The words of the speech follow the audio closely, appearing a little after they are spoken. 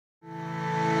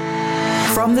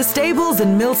From the stables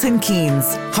in Milton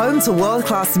Keynes, home to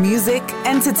world-class music,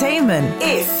 entertainment,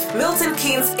 IF, Milton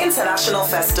Keynes International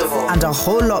Festival, and a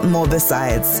whole lot more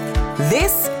besides.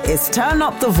 This is Turn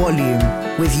Up the Volume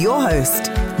with your host,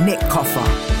 Nick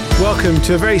Coffer. Welcome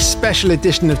to a very special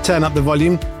edition of Turn Up the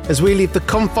Volume as we leave the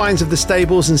confines of the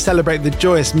stables and celebrate the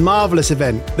joyous, marvellous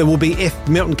event that will be IF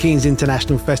Milton Keynes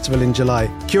International Festival in July.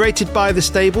 Curated by the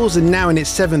stables and now in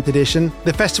its 7th edition,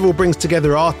 the festival brings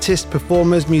together artists,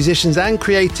 performers, musicians and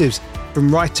creatives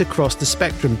from right across the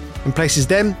spectrum and places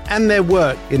them and their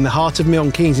work in the heart of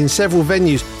Milton Keynes in several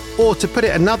venues, or to put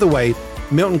it another way,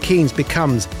 Milton Keynes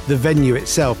becomes the venue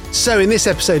itself. So in this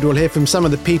episode we'll hear from some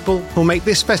of the people who'll make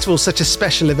this festival such a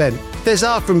special event.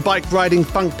 Cesar from bike-riding,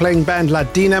 funk-playing band La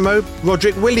Dynamo,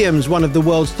 Roderick Williams, one of the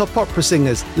world's top opera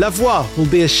singers, La Voix will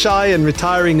be as shy and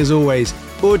retiring as always,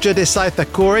 Urja Desai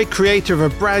Thakore, creator of a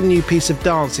brand new piece of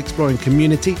dance exploring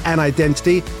community and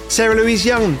identity, Sarah Louise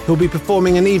Young, who'll be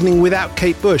performing an evening without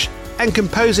Kate Bush, and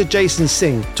composer Jason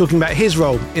Singh, talking about his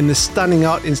role in the stunning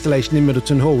art installation in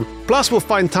Middleton Hall. Plus, we'll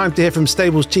find time to hear from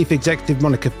Stable's Chief Executive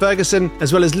Monica Ferguson,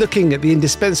 as well as looking at the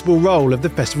indispensable role of the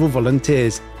festival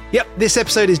volunteers. Yep, this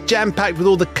episode is jam-packed with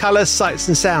all the colour, sights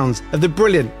and sounds of the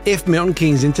brilliant IF Milton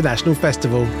Keynes International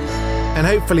Festival. And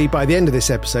hopefully by the end of this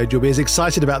episode, you'll be as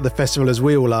excited about the festival as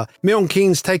we all are. Milton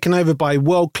Keynes taken over by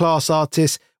world-class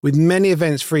artists with many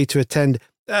events free to attend.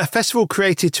 A festival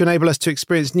created to enable us to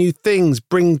experience new things,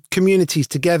 bring communities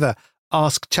together,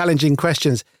 ask challenging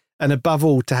questions, and above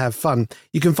all, to have fun.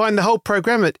 You can find the whole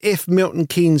programme at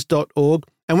ifmiltonkeynes.org.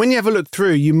 And when you have a look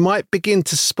through, you might begin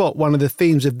to spot one of the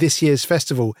themes of this year's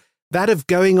festival, that of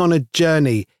going on a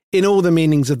journey in all the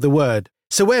meanings of the word.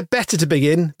 So where better to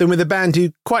begin than with a band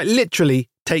who quite literally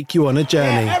take you on a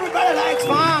journey. Yeah, everybody likes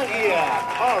fun here.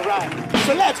 All right.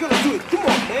 So let's go do it. Come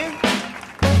on, man.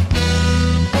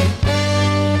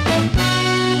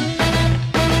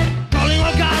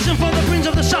 For the Prince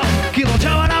of the South, Kilo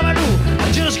Tower I do.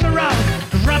 I just go around,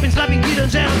 rapping, slapping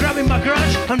guitars and grabbing my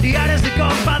crutch. I'm the artist, the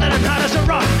godfather, and hardest to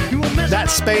rock.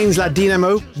 That's Spain's La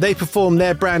Dynamo. They perform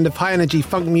their brand of high-energy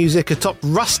funk music atop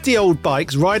rusty old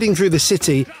bikes, riding through the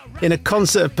city in a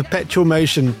concert of perpetual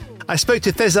motion. I spoke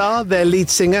to Cesar, their lead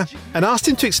singer, and asked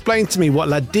him to explain to me what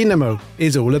La Dynamo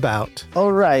is all about.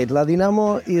 All right, La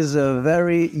Dynamo is a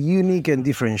very unique and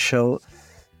different show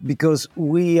because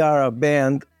we are a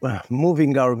band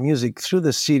moving our music through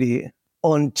the city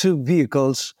on two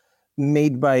vehicles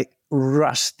made by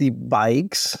rusty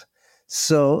bikes.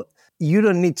 So you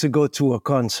don't need to go to a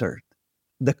concert.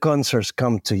 The concerts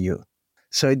come to you.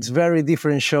 So it's a very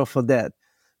different show for that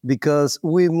because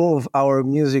we move our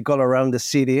music all around the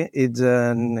city. It's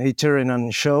an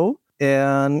itinerant show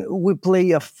and we play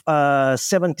a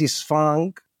 70s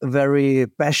funk, very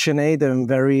passionate and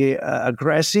very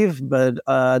aggressive, but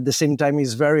at the same time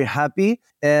is very happy.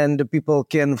 And the people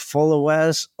can follow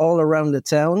us all around the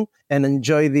town and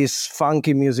enjoy this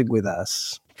funky music with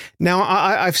us. Now,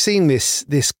 I've seen this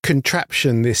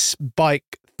contraption, this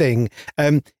bike thing.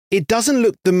 It doesn't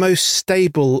look the most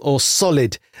stable or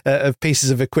solid of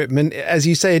pieces of equipment. As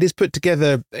you say, it is put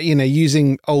together,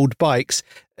 using old bikes.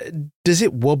 Does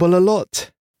it wobble a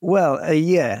lot? Well,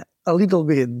 yeah. A little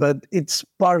bit, but it's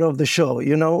part of the show.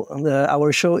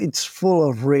 Our show, it's full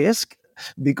of risk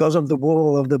because of the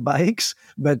wobble of the bikes,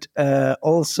 but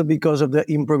also because of the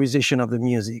improvisation of the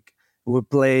music. We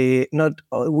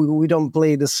don't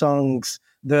play the songs,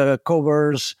 the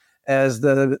covers as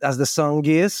the song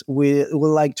is. We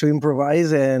like to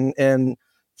improvise and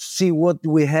see what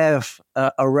we have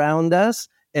around us,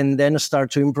 and then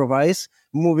start to improvise,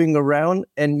 moving around.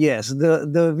 And yes,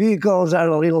 the vehicles are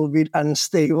a little bit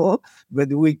unstable,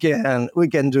 but we can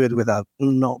do it without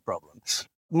no problems.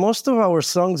 Most of our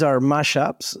songs are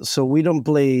mashups, so we don't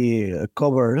play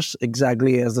covers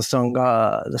exactly as the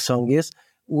song is.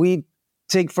 We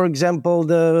take, for example,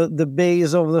 the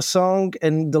bass of the song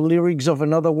and the lyrics of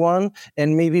another one,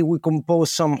 and maybe we compose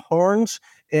some horns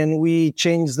and we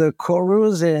change the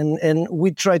chorus and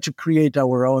we try to create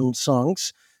our own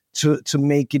songs to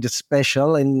make it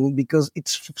special. And because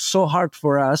it's so hard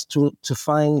for us to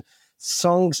find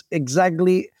songs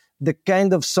exactly the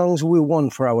kind of songs we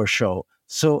want for our show.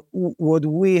 So what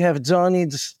we have done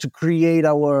is to create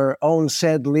our own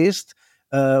set list.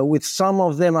 With some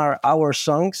of them are our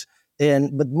songs,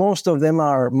 but most of them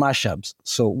are mashups.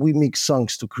 So we mix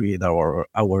songs to create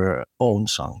our own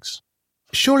songs.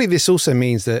 Surely this also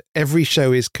means that every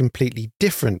show is completely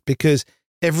different because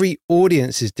every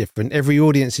audience is different, every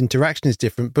audience interaction is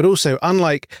different, but also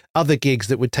unlike other gigs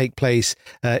that would take place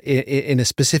in a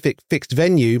specific fixed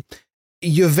venue,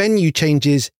 your venue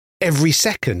changes every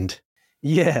second.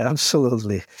 Yeah,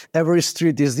 absolutely. Every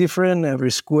street is different,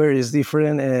 every square is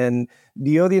different, and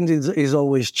the audience is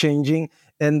always changing.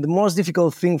 And the most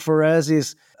difficult thing for us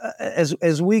is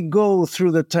as we go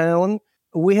through the town,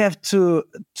 we have to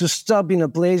stop in a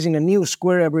place in a new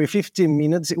square every 15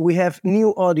 minutes. We have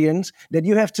new audience that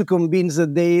you have to convince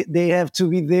that they have to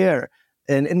be there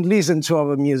and listen to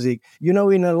our music. You know,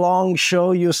 in a long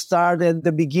show, you start at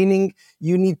the beginning,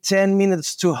 you need 10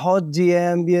 minutes to hold the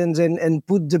ambience and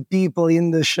put the people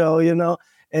in the show, you know.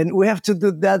 And we have to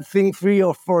do that thing 3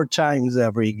 or 4 times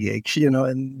every gig, you know,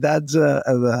 and that's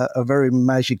a very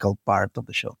magical part of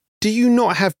the show. Do you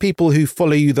not have people who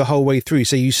follow you the whole way through?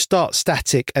 So you start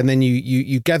static and then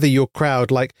you gather your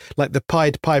crowd like the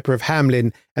Pied Piper of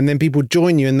Hamelin, and then people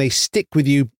join you and they stick with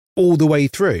you all the way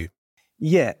through?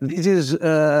 Yeah, this is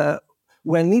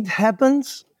when it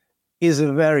happens is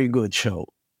a very good show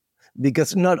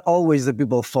because not always the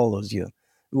people follows you.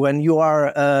 When you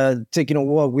are taking a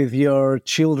walk with your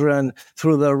children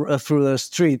through the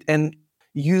street and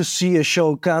you see a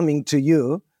show coming to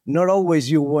you, not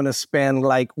always you want to spend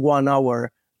like 1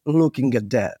 hour looking at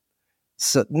that.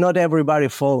 So not everybody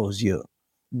follows you,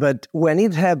 but when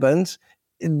it happens,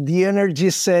 the energy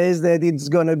says that it's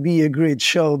going to be a great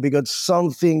show because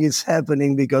something is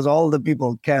happening because all the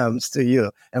people comes to you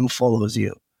and follows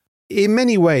you. In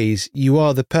many ways, you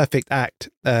are the perfect act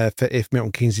for If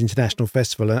Milton Keynes International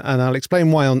Festival, and I'll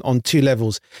explain why on 2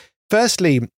 levels.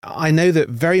 Firstly, I know that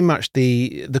very much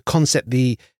the concept,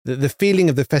 the feeling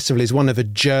of the festival is one of a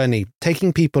journey,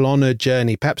 taking people on a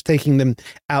journey, perhaps taking them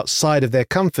outside of their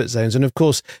comfort zones. And of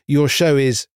course, your show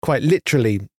is quite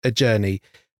literally a journey.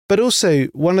 But also,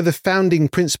 one of the founding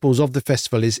principles of the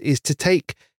festival is to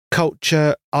take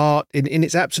culture, art, in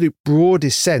its absolute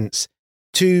broadest sense,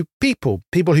 to people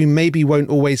who maybe won't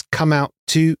always come out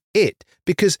to it.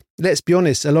 Because, let's be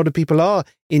honest, a lot of people are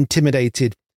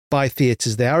intimidated by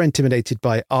theatres, they are intimidated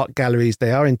by art galleries,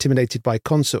 they are intimidated by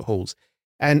concert halls.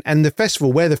 And the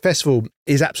festival, where the festival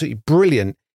is absolutely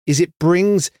brilliant, is it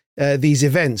brings these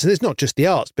events, and it's not just the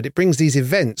arts, but it brings these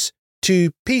events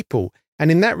to people. And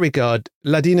in that regard,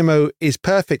 La Dinamo is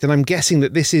perfect. And I'm guessing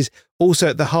that this is also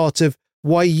at the heart of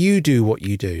why you do what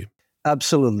you do.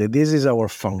 Absolutely. This is our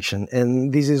function.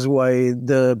 And this is why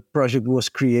the project was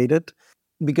created.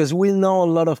 Because we know a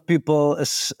lot of people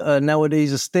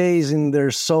nowadays stays in their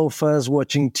sofas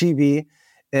watching TV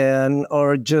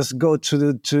or just go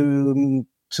to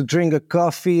drink a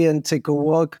coffee and take a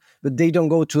walk. But they don't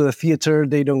go to the theater.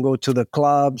 They don't go to the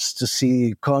clubs to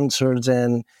see concerts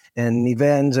and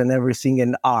events and everything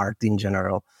and art in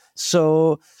general.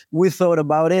 So we thought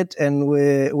about it and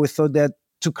we thought that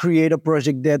to create a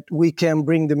project that we can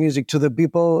bring the music to the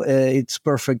people, it's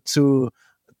perfect to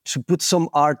put some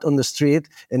art on the street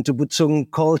and to put some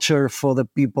culture for the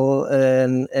people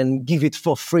and give it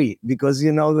for free because,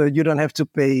 you know, you don't have to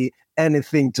pay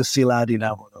anything to see La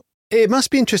Dinamo. It must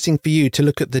be interesting for you to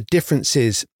look at the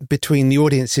differences between the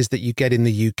audiences that you get in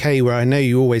the UK, where I know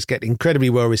you always get incredibly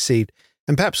well received,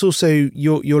 and perhaps also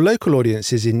your local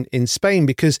audiences in Spain,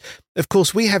 because of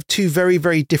course we have 2 very,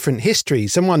 very different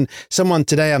histories. Someone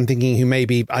today I'm thinking who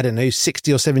maybe, I don't know,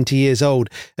 60 or 70 years old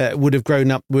would have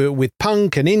grown up with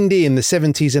punk and indie in the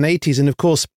 70s and 80s. And of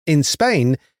course, in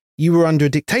Spain, you were under a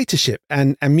dictatorship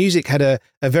and music had a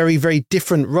very, very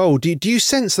different role. Do you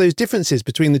sense those differences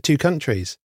between the 2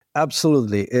 countries?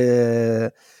 Absolutely.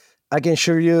 I can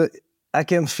assure you, I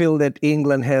can feel that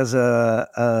England has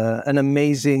an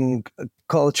amazing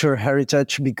culture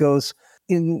heritage because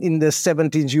in the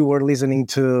 70s you were listening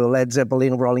to Led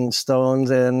Zeppelin, Rolling Stones,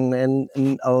 and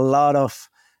a lot of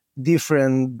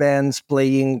different bands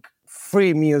playing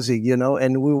free music, you know,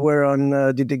 and we were on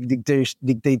the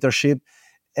dictatorship.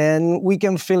 And we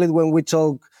can feel it when we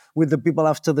talk with the people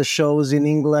after the shows in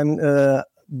England.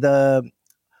 The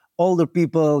older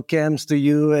people comes to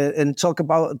you and talk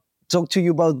to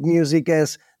you about music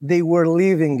as they were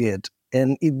living it.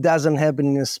 And it doesn't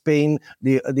happen in Spain.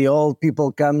 The old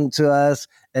people come to us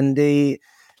and the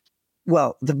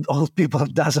old people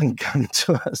doesn't come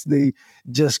to us. They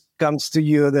just comes to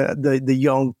you, the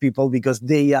young people, because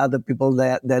they are the people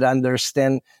that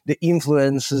understand the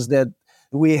influences that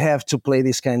we have to play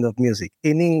this kind of music.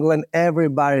 In England,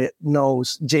 everybody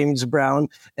knows James Brown,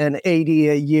 and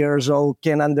 80 years old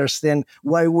can understand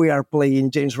why we are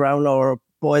playing James Brown or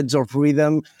Poets of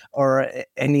Rhythm or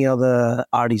any other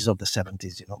artists of the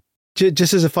 70s, you know.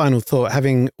 Just as a final thought,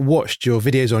 having watched your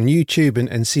videos on YouTube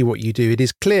and see what you do, it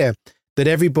is clear that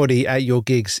everybody at your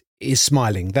gigs is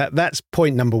smiling. That's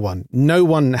point number 1. No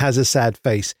one has a sad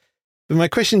face. But my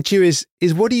question to you is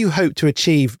what do you hope to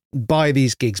achieve by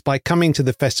these gigs, by coming to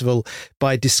the festival,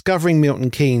 by discovering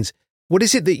Milton Keynes? What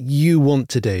is it that you want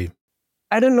to do?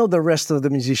 I don't know the rest of the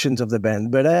musicians of the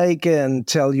band, but I can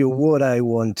tell you what I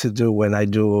want to do when I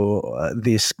do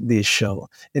this show.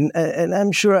 And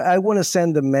I'm sure I want to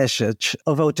send a message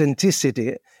of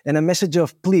authenticity and a message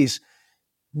of, please,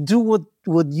 do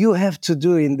what you have to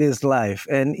do in this life.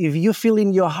 And if you feel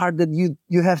in your heart that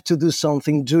you have to do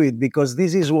something, do it, because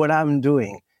this is what I'm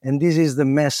doing. And this is the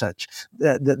message,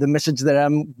 the message that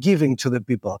I'm giving to the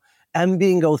people. I'm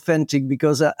being authentic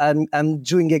because I'm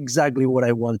doing exactly what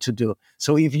I want to do.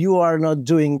 So if you are not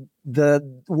doing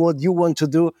what you want to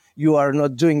do, you are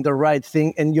not doing the right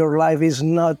thing, and your life is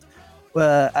not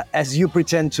as you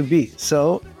pretend to be.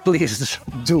 So please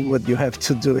do what you have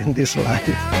to do in this life.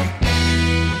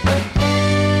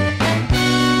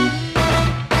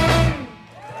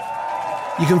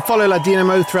 You can follow La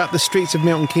Dynamo throughout the streets of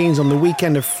Milton Keynes on the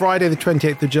weekend of Friday the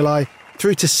 28th of July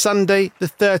through to Sunday the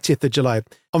 30th of July.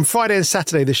 On Friday and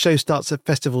Saturday, the show starts at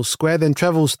Festival Square, then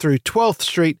travels through 12th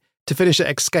Street to finish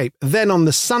at Escape. Then on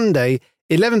the Sunday,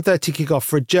 11:30 kick-off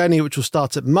for a journey which will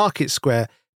start at Market Square,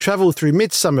 travel through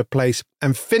Midsummer Place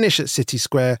and finish at City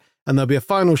Square, and there'll be a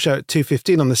final show at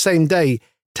 2:15 on the same day,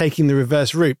 taking the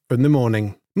reverse route from the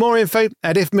morning. More info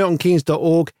at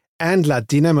ifmiltonkeynes.org and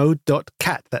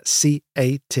ladynamo.cat, that's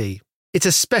C-A-T. It's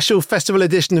a special festival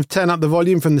edition of Turn Up the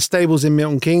Volume from the stables in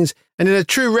Milton Keynes, and in a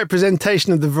true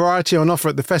representation of the variety on offer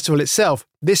at the festival itself,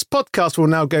 this podcast will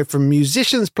now go from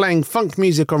musicians playing funk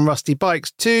music on rusty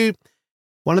bikes to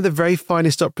one of the very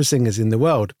finest opera singers in the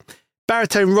world.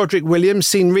 Baritone Roderick Williams,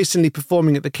 seen recently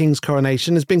performing at the King's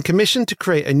coronation, has been commissioned to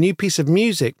create a new piece of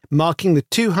music marking the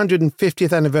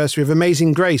 250th anniversary of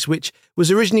Amazing Grace, which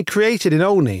was originally created in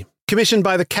Olney. Commissioned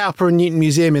by the Cowper and Newton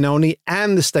Museum in Olney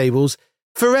and the stables,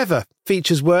 Forever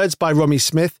features words by Romy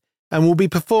Smith and will be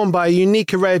performed by a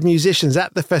unique array of musicians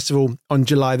at the festival on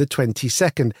July the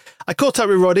 22nd. I caught up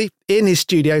with Roddy in his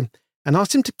studio and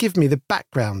asked him to give me the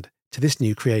background to this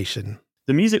new creation.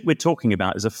 The music we're talking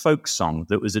about is a folk song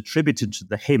that was attributed to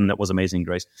the hymn that was Amazing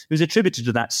Grace. It was attributed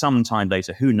to that sometime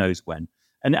later, who knows when.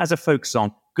 And as a folk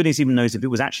song, goodness even knows if it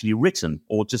was actually written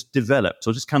or just developed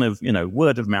or just kind of,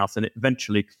 word of mouth, and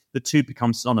eventually the two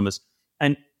become synonymous.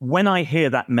 And when I hear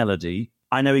that melody,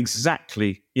 I know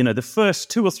exactly, the first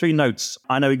 2 or 3 notes,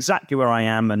 I know exactly where I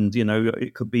am. And,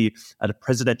 it could be at a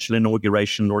presidential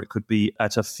inauguration or it could be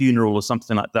at a funeral or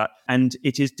something like that. And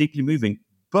it is deeply moving.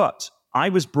 But I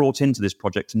was brought into this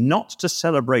project not to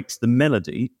celebrate the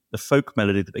melody, the folk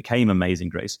melody that became Amazing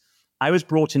Grace. I was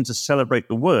brought in to celebrate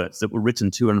the words that were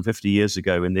written 250 years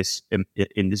ago in this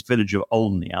village of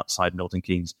Olney outside Milton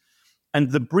Keynes.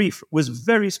 And the brief was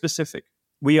very specific.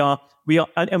 We are,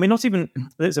 and we're not even,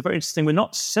 it's a very interesting, we're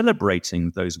not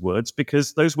celebrating those words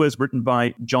because those words were written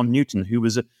by John Newton, who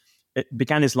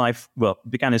began his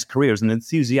career as an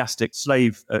enthusiastic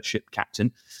slave ship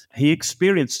captain. He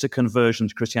experienced a conversion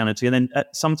to Christianity and then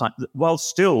at some time, while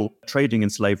still trading in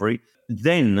slavery,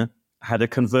 then had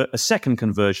a second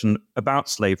conversion about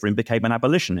slavery and became an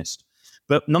abolitionist.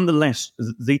 But nonetheless,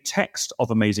 the text of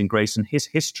Amazing Grace and his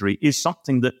history is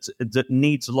something that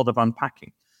needs a lot of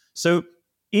unpacking. So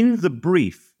in the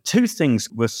brief, 2 things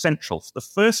were central. The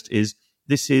first is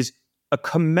this is a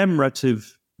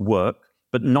commemorative work,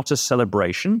 but not a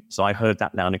celebration. So I heard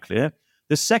that loud and clear.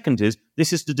 The second is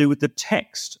this is to do with the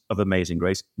text of Amazing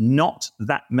Grace, not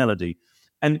that melody.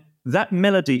 And that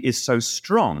melody is so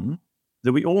strong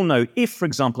that we all know, if, for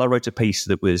example, I wrote a piece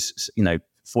that was,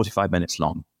 45 minutes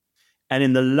long, and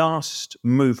in the last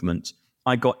movement,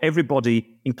 I got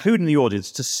everybody, including the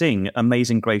audience, to sing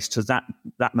Amazing Grace to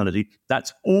that melody.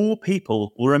 That's all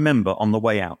people will remember on the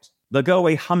way out. They'll go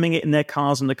away humming it in their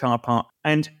cars in the car park,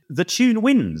 and the tune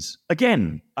wins.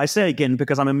 Again, I say again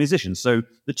because I'm a musician, so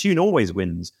the tune always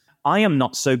wins. I am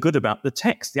not so good about the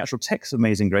text, the actual text of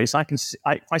Amazing Grace. If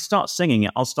I start singing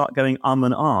it, I'll start going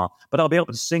and ah, but I'll be able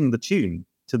to sing the tune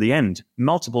to the end,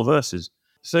 multiple verses.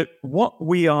 So what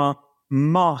we are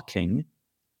marking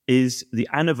is the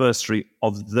anniversary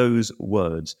of those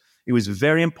words. It was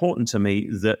very important to me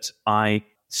that I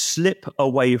slip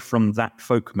away from that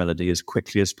folk melody as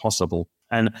quickly as possible.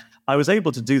 And I was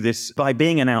able to do this by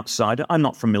being an outsider. I'm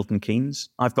not from Milton Keynes.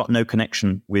 I've got no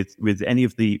connection with any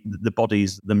of the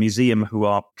bodies, the museum who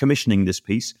are commissioning this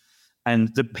piece.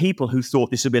 And the people who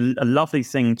thought this would be a lovely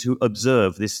thing to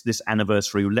observe, this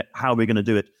anniversary, how we're going to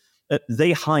do it,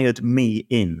 they hired me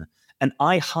in. And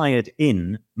I hired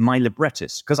in my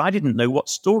librettist because I didn't know what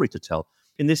story to tell.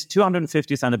 In this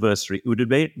 250th anniversary, it would have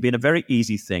been a very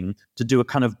easy thing to do a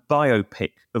kind of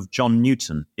biopic of John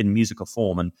Newton in musical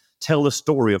form and tell the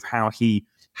story of how he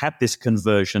had this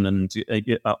conversion and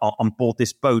on board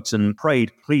this boat and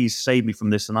prayed, please save me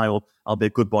from this and I'll be a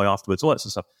good boy afterwards, all that sort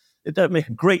of stuff. It would make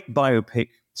a great biopic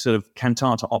sort of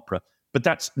cantata opera. But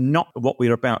that's not what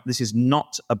we're about. This is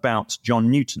not about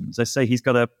John Newton. As I say, he's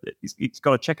got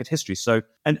a checkered history. So,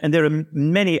 and there are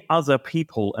many other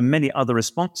people and many other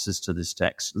responses to this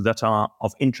text that are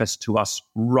of interest to us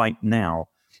right now,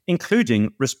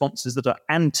 including responses that are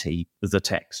anti the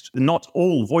text. Not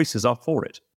all voices are for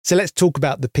it. So let's talk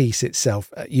about the piece itself.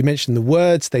 You mentioned the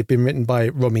words. They've been written by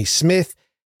Romy Smith.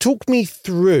 Talk me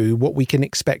through what we can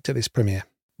expect at this premiere.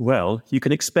 Well, you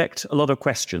can expect a lot of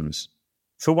questions.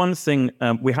 For one thing,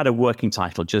 we had a working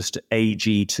title, just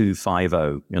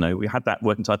AG250. We had that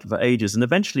working title for ages. And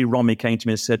eventually Romy came to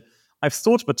me and said, I've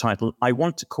thought of a title. I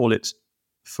want to call it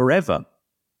Forever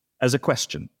as a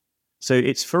question. So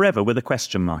it's Forever with a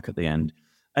question mark at the end.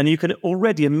 And you can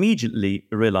already immediately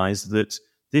realize that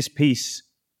this piece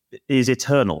is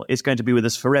eternal. It's going to be with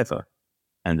us forever.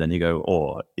 And then you go,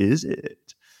 or is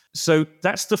it? So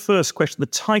that's the first question. The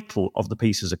title of the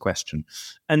piece is a question.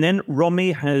 And then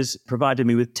Romy has provided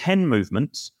me with 10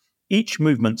 movements. Each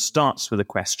movement starts with a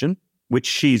question, which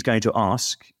she's going to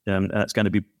ask. That's going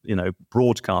to be,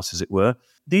 broadcast, as it were.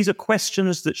 These are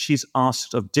questions that she's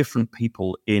asked of different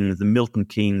people in the Milton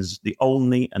Keynes, the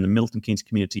Olney and the Milton Keynes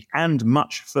community, and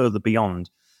much further beyond.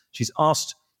 She's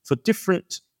asked for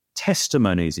different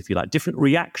testimonies, if you like, different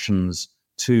reactions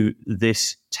to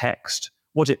this text,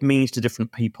 what it means to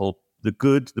different people, the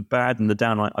good, the bad, and the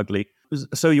downright ugly.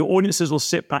 So your audiences will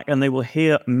sit back and they will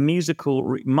hear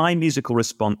my musical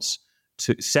response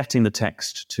to setting the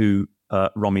text to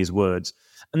Romy's words.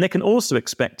 And they can also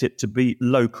expect it to be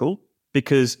local,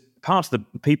 because part of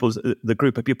the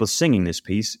group of people singing this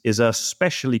piece is a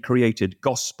specially created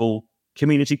gospel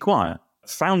community choir,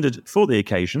 founded for the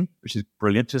occasion, which is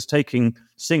brilliant, just taking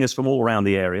singers from all around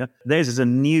the area. Theirs is a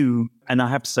new, and I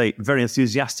have to say, very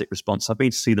enthusiastic response. I've been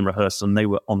to see them rehearse and they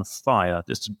were on fire.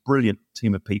 Just a brilliant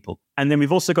team of people. And then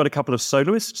we've also got a couple of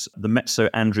soloists, the mezzo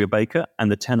Andrea Baker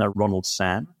and the tenor Ronald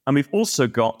San. And we've also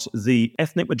got the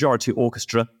ethnic majority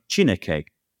orchestra Chineke,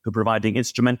 who are providing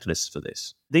instrumentalists for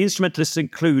this. The instrumentalists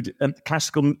include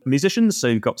classical musicians, so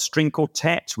you've got string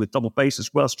quartet with double bass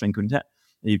as well, string quintet.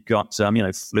 You've got,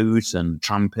 flute and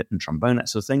trumpet and trombone, that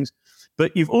sort of things.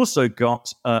 But you've also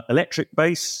got electric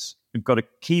bass. You've got a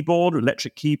keyboard,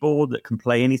 electric keyboard that can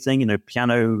play anything,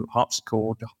 piano,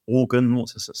 harpsichord, organ, all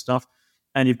sorts of stuff.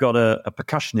 And you've got a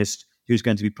percussionist who's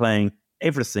going to be playing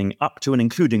everything up to and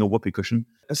including a whoopee cushion.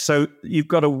 So you've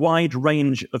got a wide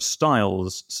range of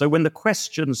styles. So when the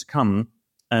questions come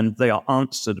and they are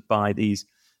answered by these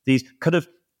kind of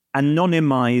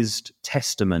anonymized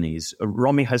testimonies,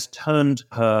 Romy has turned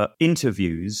her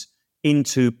interviews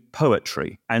into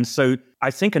poetry. And so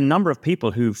I think a number of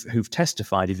people who've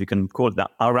testified, if you can call it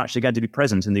that, are actually going to be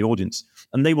present in the audience.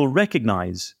 And they will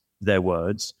recognize their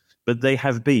words, but they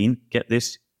have been, get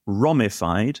this,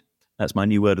 Romified, that's my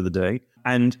new word of the day,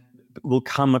 and will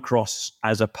come across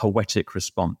as a poetic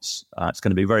response. It's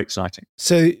going to be very exciting.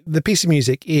 So the piece of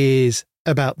music is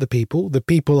about the people. The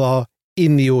people are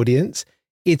in the audience.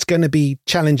 It's going to be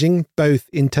challenging, both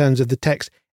in terms of the text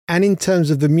and in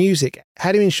terms of the music.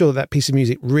 How do you ensure that piece of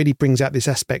music really brings out this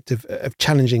aspect of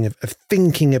challenging, of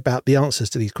thinking about the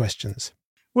answers to these questions?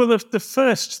 Well, the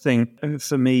first thing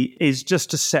for me is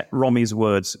just to set Romy's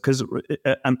words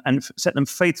and set them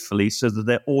faithfully so that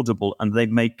they're audible and they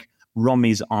make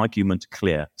Romy's argument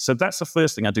clear. So that's the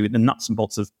first thing I do, the nuts and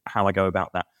bolts of how I go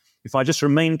about that. If I just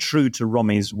remain true to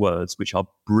Romy's words, which are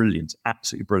brilliant,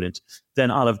 absolutely brilliant, then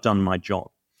I'll have done my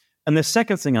job. And the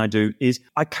second thing I do is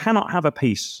I cannot have a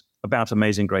piece about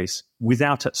Amazing Grace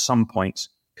without at some point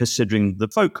considering the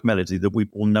folk melody that we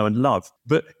all know and love.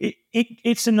 But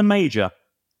it's in the major.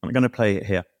 I'm going to play it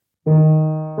here.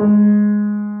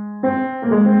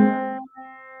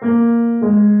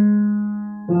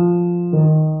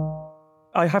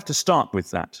 I have to start with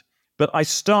that. But I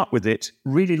start with it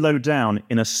really low down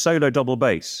in a solo double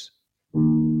bass.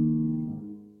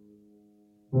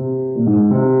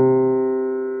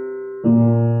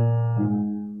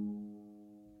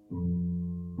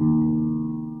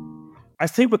 I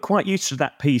think we're quite used to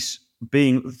that piece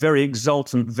being very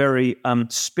exultant, very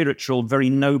spiritual, very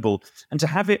noble. And to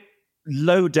have it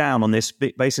low down on this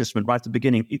bass instrument right at the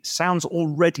beginning, it sounds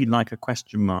already like a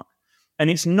question mark.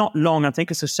 And it's not long, I think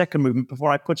it's the second movement,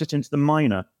 before I put it into the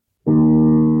minor.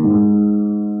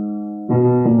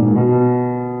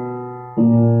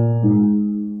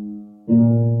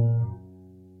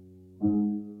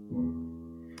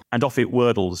 And off it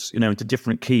wordles, into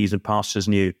different keys and pastures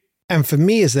new. And for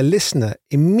me as a listener,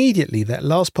 immediately that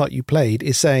last part you played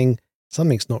is saying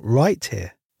something's not right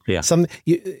here. Yeah.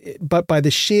 But by the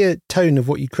sheer tone of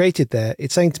what you created there,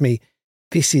 it's saying to me,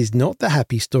 this is not the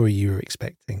happy story you were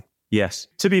expecting. Yes.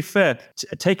 To be fair,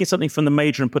 taking something from the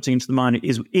major and putting it into the minor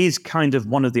is kind of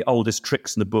one of the oldest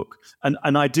tricks in the book. And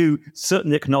I do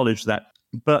certainly acknowledge that.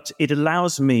 But it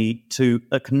allows me to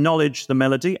acknowledge the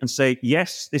melody and say,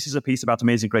 yes, this is a piece about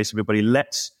Amazing Grace, everybody.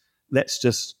 Let's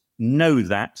just know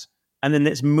that, and then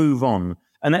let's move on.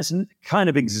 And that's kind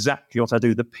of exactly what I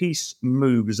do. The piece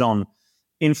moves on.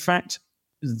 In fact,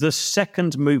 the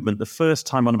second movement, the first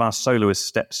time one of our soloists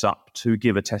steps up to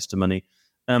give a testimony,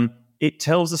 it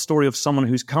tells the story of someone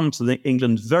who's come to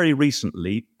England very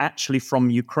recently, actually from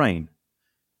Ukraine.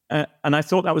 And I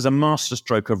thought that was a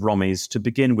masterstroke of Romy's to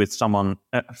begin with someone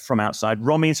from outside.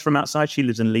 Romy's from outside. She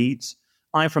lives in Leeds.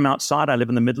 I'm from outside. I live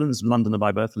in the Midlands. Londoner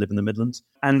by birth. I live in the Midlands.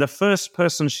 And the first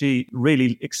person she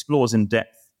really explores in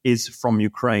depth is from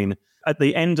Ukraine. At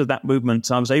the end of that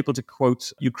movement, I was able to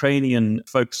quote Ukrainian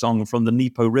folk song from the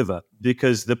Dnieper River,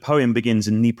 because the poem begins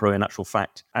in Dnieper, in actual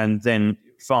fact, and then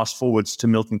fast forwards to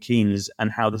Milton Keynes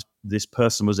and how this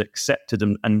person was accepted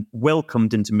and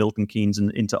welcomed into Milton Keynes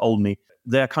and into Olney.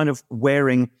 They're kind of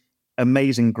wearing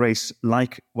Amazing Grace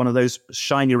like one of those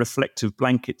shiny reflective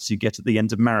blankets you get at the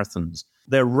end of marathons.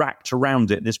 They're wrapped around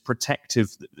it, this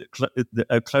protective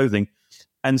clothing.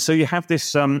 And so you have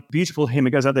this beautiful hymn.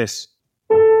 It goes like this.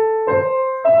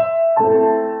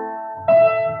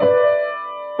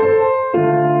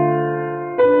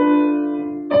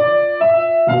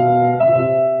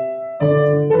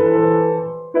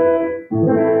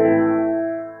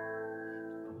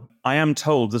 I am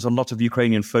told there's a lot of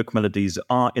Ukrainian folk melodies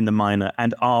are in the minor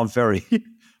and are very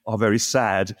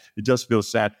sad. It does feel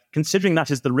sad, considering that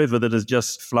is the river that has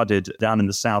just flooded down in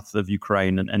the south of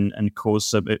Ukraine and caused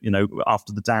some,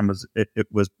 after the dam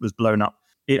was blown up.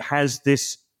 It has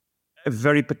this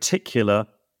very particular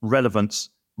relevance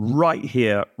right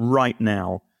here, right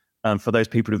now, for those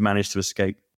people who've managed to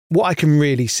escape. What I can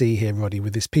really see here, Roddy,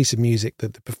 with this piece of music,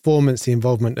 that the performance, the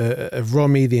involvement of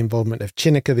Romy, the involvement of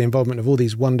Chineke, the involvement of all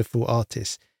these wonderful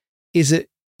artists, is that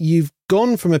you've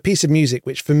gone from a piece of music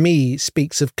which for me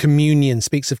speaks of communion,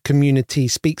 speaks of community,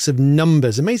 speaks of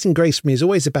numbers. Amazing Grace for me is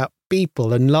always about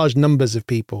people and large numbers of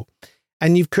people.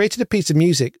 And you've created a piece of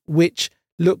music which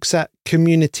looks at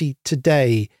community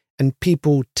today and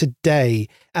people today.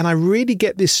 And I really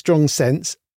get this strong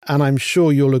sense, and I'm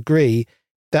sure you'll agree,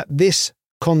 that this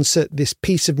concert, this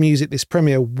piece of music, this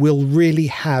premiere will really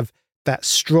have that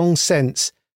strong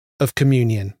sense of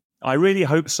communion. I really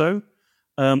hope so,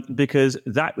 because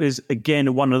that was,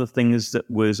 again, one of the things that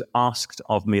was asked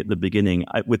of me at the beginning.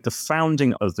 With the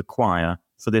founding of the choir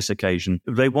for this occasion,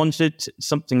 they wanted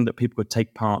something that people could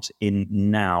take part in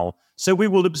now. So we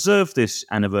will observe this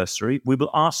anniversary, we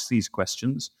will ask these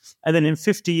questions, and then in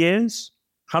 50 years,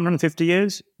 150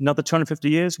 years, another 250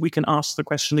 years, we can ask the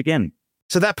question again.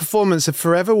 So that performance of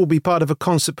Forever will be part of a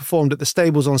concert performed at the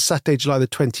Stables on Saturday, July the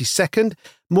 22nd.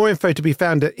 More info to be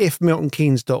found at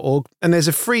ifmiltonkeynes.org. And there's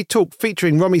a free talk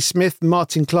featuring Romy Smith,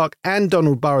 Martin Clark and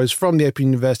Donald Burrows from the Open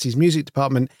University's music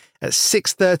department at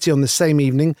 6:30 on the same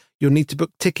evening. You'll need to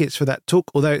book tickets for that talk,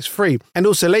 although it's free. And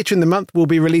also later in the month, we'll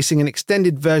be releasing an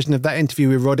extended version of that interview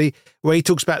with Roddy, where he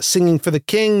talks about singing for the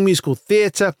King, musical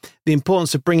theatre, the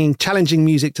importance of bringing challenging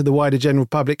music to the wider general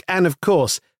public, and of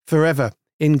course, Forever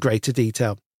in greater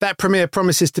detail. That premiere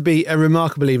promises to be a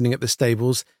remarkable evening at the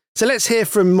Stables. So let's hear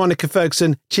from Monica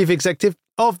Ferguson, Chief Executive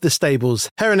of the Stables.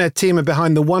 Her and her team are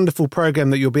behind the wonderful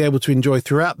programme that you'll be able to enjoy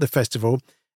throughout the festival.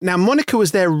 Now, Monica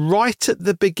was there right at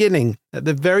the beginning, at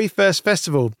the very first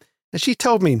festival, and she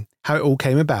told me how it all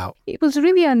came about. It was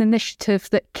really an initiative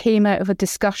that came out of a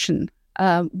discussion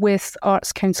with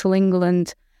Arts Council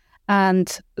England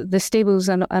and the Stables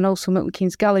and also Milton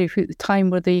Keynes Gallery, who at the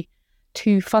time were the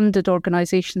two funded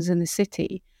organisations in the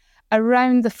city,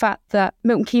 around the fact that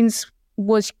Milton Keynes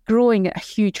was growing at a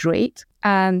huge rate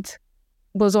and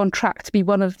was on track to be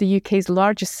one of the UK's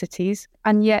largest cities,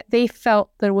 and yet they felt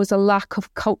there was a lack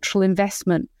of cultural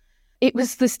investment. It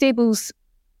was the Stables'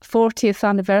 40th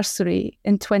anniversary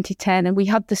in 2010, and we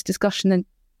had this discussion in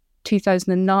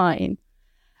 2009.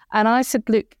 And I said,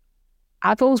 look,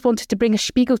 I've always wanted to bring a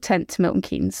Spiegel tent to Milton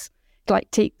Keynes, like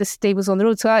take the Stables on the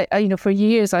road. So I for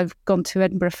years I've gone to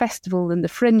Edinburgh Festival and the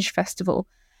Fringe Festival,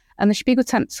 and the Spiegel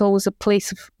tent's always a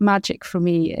place of magic for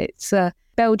me. It's a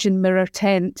Belgian mirror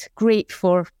tent, great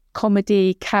for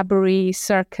comedy, cabaret,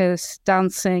 circus,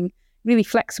 dancing, really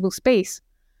flexible space.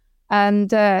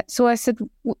 And so I said,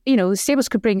 the Stables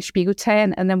could bring a Spiegel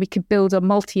tent, and then we could build a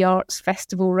multi-arts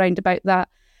festival round about that,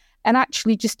 and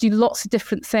actually just do lots of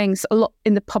different things, a lot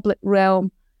in the public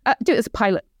realm. Do it as a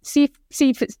pilot. See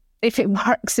if it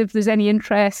works, if there's any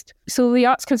interest. So the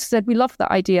Arts Council said, we love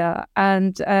that idea.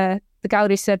 And the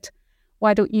gallery said,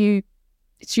 why don't you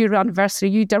it's your anniversary,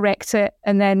 you direct it,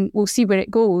 and then we'll see where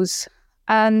it goes.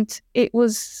 And it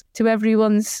was, to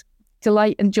everyone's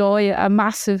delight and joy, a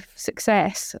massive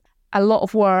success, a lot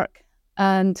of work.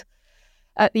 And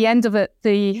at the end of it,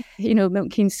 the Milton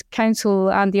Keynes Council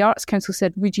and the Arts Council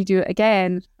said, would you do it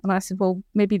again? And I said, well,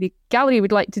 maybe the gallery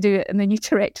would like to do it. And the new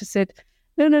director said,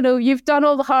 no, you've done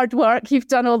all the hard work, you've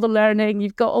done all the learning,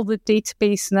 you've got all the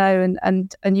database now,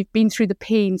 and you've been through the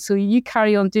pain, so you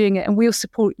carry on doing it and we'll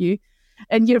support you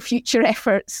in your future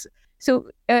efforts. So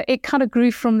it kind of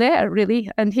grew from there, really.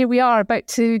 And here we are about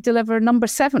to deliver number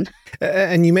 7.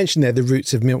 And you mentioned there the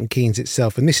roots of Milton Keynes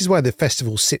itself. And this is why the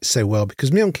festival sits so well,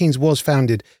 because Milton Keynes was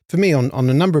founded, for me, on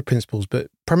a number of principles,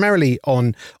 but primarily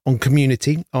on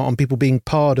community, on people being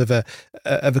part of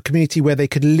a community where they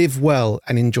could live well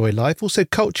and enjoy life. Also,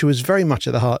 culture was very much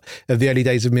at the heart of the early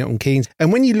days of Milton Keynes.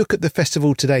 And when you look at the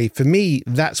festival today, for me,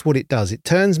 that's what it does. It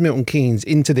turns Milton Keynes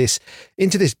into this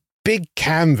big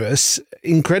canvas,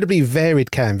 incredibly varied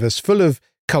canvas, full of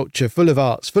culture, full of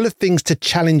arts, full of things to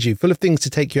challenge you, full of things to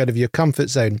take you out of your comfort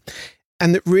zone,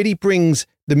 and that really brings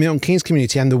the Milton Keynes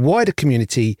community and the wider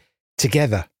community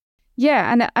together.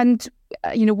 Yeah, and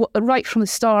right from the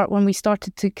start, when we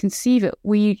started to conceive it,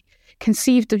 we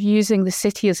conceived of using the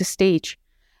city as a stage.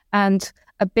 And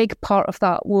a big part of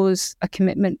that was a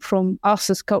commitment from us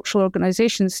as cultural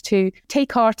organisations to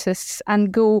take artists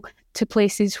and go to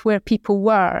places where people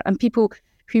were, and people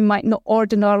who might not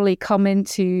ordinarily come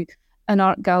into an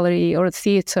art gallery or a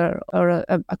theatre or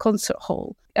a concert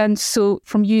hall. And so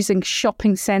from using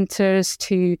shopping centres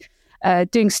to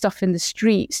doing stuff in the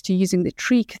streets to using the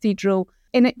Tree Cathedral,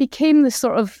 and it became the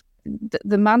sort of,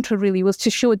 the mantra really was to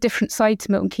show a different side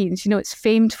to Milton Keynes. It's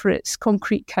famed for its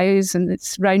concrete cows and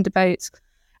its roundabouts.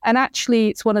 And actually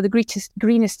it's one of the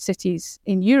greenest cities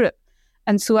in Europe.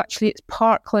 And so actually its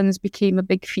parklands became a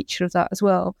big feature of that as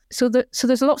well. So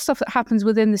there's a lot of stuff that happens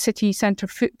within the city centre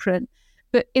footprint,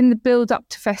 but in the build up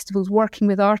to festivals, working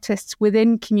with artists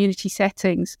within community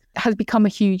settings has become a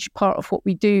huge part of what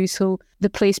we do. So the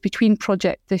Place Between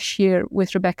project this year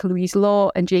with Rebecca Louise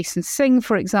Law and Jason Singh,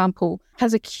 for example,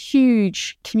 has a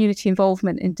huge community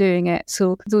involvement in doing it.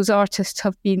 So those artists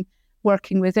have been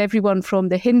working with everyone from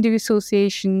the Hindu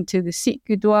Association to the Sikh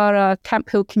Gurdwara,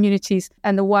 Camp Hill communities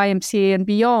and the YMCA and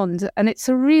beyond. And it's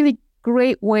a really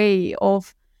great way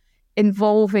of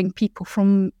involving people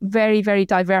from very, very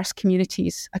diverse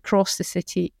communities across the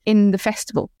city in the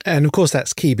festival. And of course,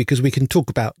 that's key, because we can talk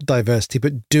about diversity,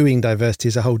 but doing diversity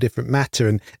is a whole different matter.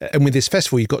 And with this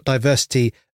festival, you've got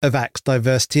diversity of acts,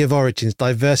 diversity of origins,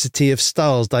 diversity of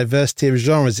styles, diversity of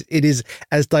genres. It is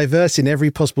as diverse in every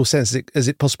possible sense as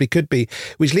it possibly could be,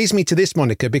 which leads me to this,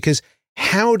 Monica, because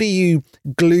how do you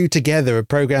glue together a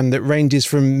programme that ranges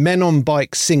from men on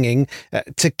bikes singing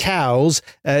to cows,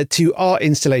 to art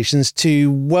installations, to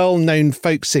well-known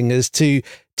folk singers, to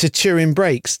touring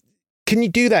breaks? Can you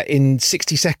do that in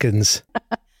 60 seconds?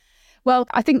 Well,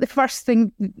 I think the first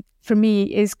thing for me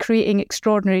is creating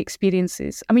extraordinary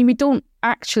experiences. I mean, we don't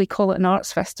actually call it an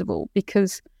arts festival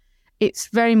because it's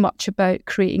very much about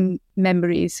creating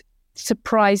memories,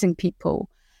 surprising people.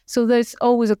 So there's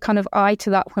always a kind of eye to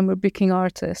that when we're booking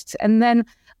artists, and then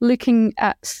looking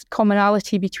at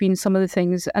commonality between some of the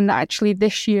things. And actually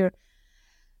this year,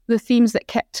 the themes that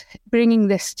kept bringing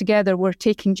this together were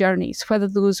taking journeys, whether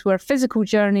those were physical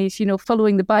journeys,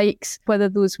 following the bikes, whether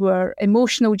those were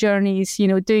emotional journeys,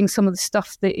 doing some of the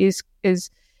stuff that is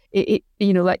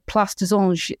like Place des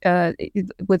Anges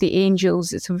with the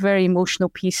angels. It's a very emotional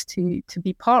piece to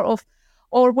be part of.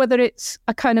 Or whether it's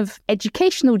a kind of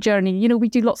educational journey. We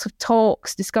do lots of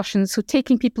talks, discussions, so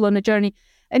taking people on a journey.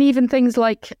 And even things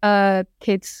like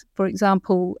kids, for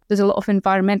example, there's a lot of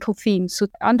environmental themes. So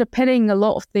underpinning a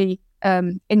lot of the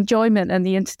enjoyment and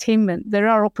the entertainment, there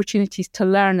are opportunities to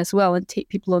learn as well and take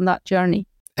people on that journey.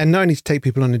 And not only to take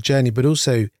people on a journey, but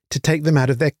also to take them out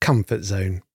of their comfort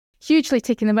zone. Hugely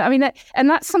taking them out. I mean, and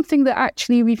that's something that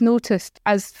actually we've noticed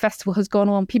as the festival has gone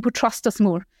on. People trust us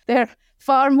more. They're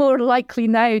far more likely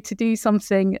now to do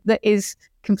something that is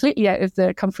completely out of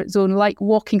their comfort zone, like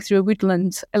walking through a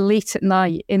woodland late at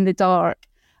night in the dark,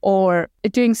 or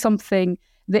doing something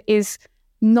that is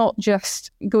not just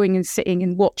going and sitting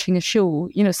and watching a show,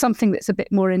 something that's a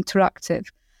bit more interactive.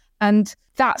 And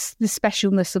that's the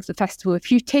specialness of the festival.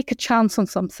 If you take a chance on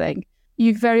something,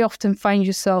 you very often find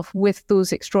yourself with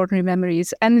those extraordinary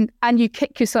memories, and you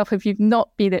kick yourself if you've not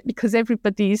been it, because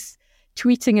everybody's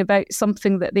tweeting about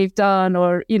something that they've done,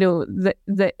 or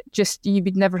that just you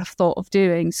would never have thought of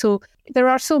doing. So there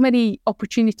are so many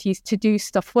opportunities to do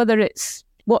stuff, whether it's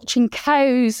watching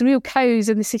cows, real cows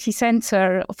in the city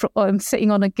centre,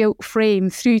 sitting on a gilt frame,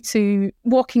 through to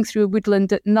walking through a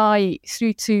woodland at night,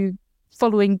 through to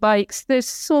following bikes. There's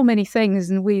so many things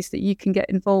and ways that you can get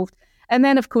involved. And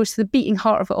then, of course, the beating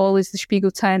heart of it all is the Spiegel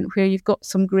tent, where you've got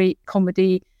some great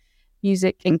comedy,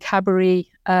 music and cabaret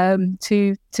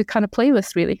to kind of play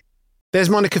with, really. There's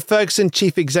Monica Ferguson,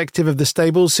 Chief Executive of the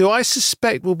Stables, who I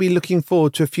suspect will be looking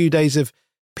forward to a few days of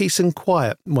peace and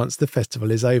quiet once the festival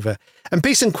is over. And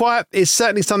peace and quiet is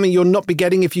certainly something you'll not be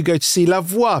getting if you go to see La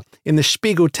Voix in the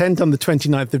Spiegel tent on the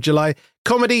 29th of July.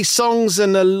 Comedy, songs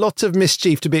and a lot of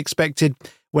mischief to be expected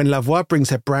when La Voix brings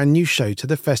her brand new show to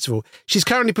the festival. She's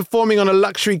currently performing on a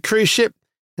luxury cruise ship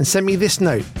and sent me this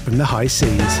note from the high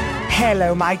seas.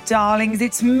 Hello, my darlings.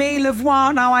 It's me, La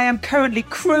Voix. Now, I am currently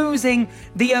cruising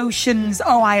the oceans.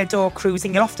 Oh, I adore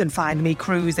cruising. You'll often find me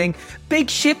cruising. Big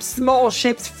ships, small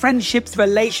ships, friendships,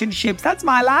 relationships. That's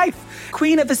my life.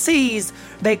 Queen of the seas,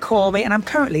 they call me. And I'm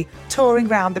currently touring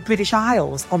around the British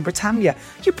Isles on Britannia.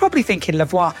 You're probably thinking, La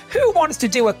Voix, who wants to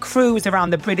do a cruise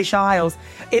around the British Isles?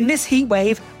 In this heat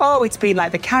wave, it's been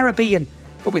like the Caribbean,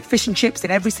 but with fish and chips in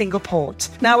every single port.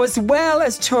 Now, as well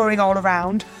as touring all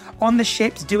around on the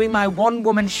ships, doing my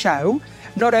one-woman show,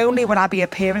 not only will I be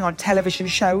appearing on television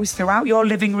shows throughout your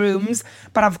living rooms,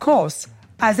 but of course,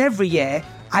 as every year,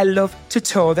 I love to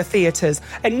tour the theatres.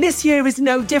 And this year is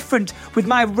no different with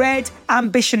my Red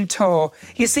Ambition tour.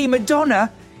 You see,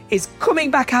 Madonna is coming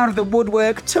back out of the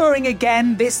woodwork, touring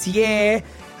again this year.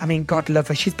 I mean, God love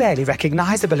her, she's barely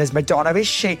recognisable as Madonna, is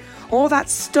she? All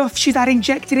that stuff she's had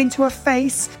injected into her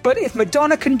face. But if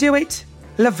Madonna can do it,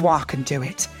 La Voix can do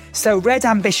it. So Red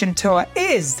Ambition Tour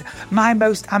is my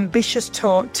most ambitious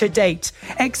tour to date.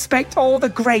 Expect all the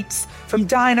greats, from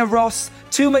Diana Ross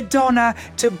to Madonna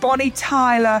to Bonnie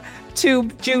Tyler to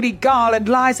Judy Garland,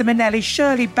 Liza Minnelli,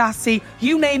 Shirley Bassey,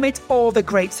 you name it, all the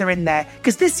greats are in there.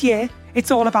 Because this year,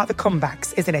 it's all about the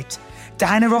comebacks, isn't it?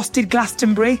 Diana Ross did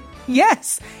Glastonbury.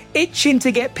 Yes, itching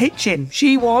to get pitching.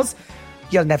 She was.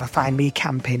 You'll never find me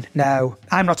camping. No,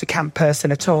 I'm not a camp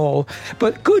person at all.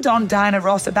 But good on Diana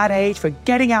Ross at that age for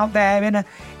getting out there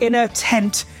in a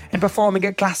tent and performing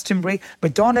at Glastonbury.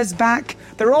 Madonna's back.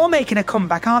 They're all making a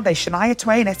comeback, aren't they? Shania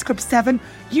Twain, S Club 7,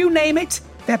 you name it,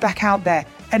 they're back out there.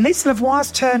 And it's La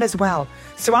Voix's turn as well.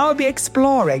 So I will be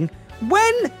exploring,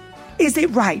 when is it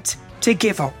right to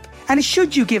give up? And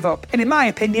should you give up? And in my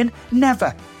opinion,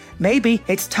 never. Maybe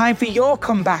it's time for your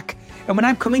comeback. And when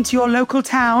I'm coming to your local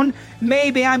town,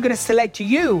 maybe I'm going to select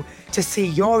you to see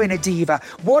your inner diva.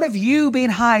 What have you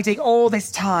been hiding all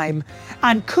this time?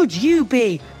 And could you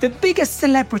be the biggest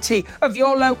celebrity of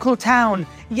your local town?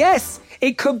 Yes,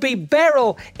 it could be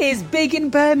Beryl is big in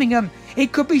Birmingham.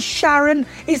 It could be Sharon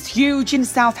is huge in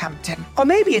Southampton. Or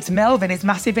maybe it's Melvin is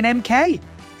massive in MK.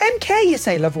 MK, you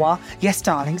say, La Voix? Yes,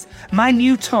 darlings. My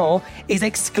new tour is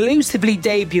exclusively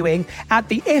debuting at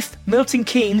the IF Milton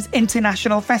Keynes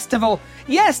International Festival.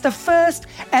 Yes, the first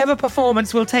ever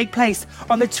performance will take place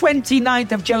on the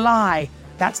 29th of July.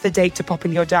 That's the date to pop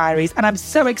in your diaries. And I'm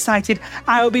so excited,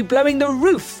 I will be blowing the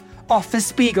roof off the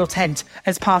Spiegel tent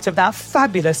as part of that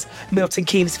fabulous Milton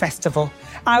Keynes Festival.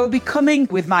 I will be coming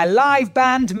with my live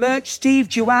band, Merch, Steve,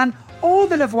 Joanne, all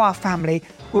the La Voix family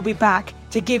will be back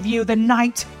to give you the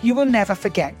night you will never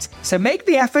forget. So make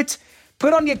the effort,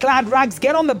 put on your glad rags,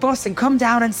 get on the bus and come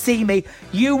down and see me.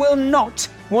 You will not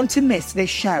want to miss this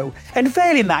show. And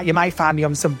failing that, you might find me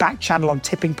on some back channel on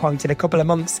Tipping Point in a couple of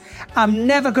months. I'm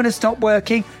never going to stop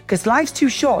working because life's too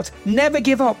short. Never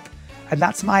give up. And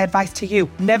that's my advice to you.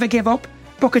 Never give up.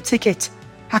 Book a ticket.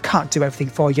 I can't do everything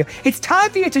for you. It's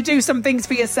time for you to do some things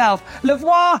for yourself. La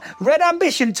Voix Red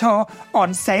Ambition Tour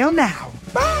on sale now.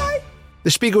 Bye! The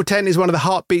Spiegel tent is one of the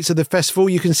heartbeats of the festival.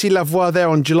 You can see La Voix there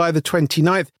on July the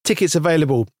 29th. Tickets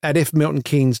available at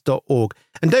ifmiltonkeynes.org.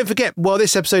 And don't forget, while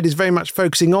this episode is very much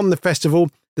focusing on the festival,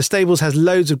 the Stables has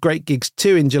loads of great gigs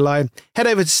too in July. Head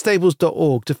over to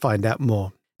stables.org to find out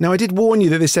more. Now, I did warn you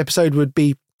that this episode would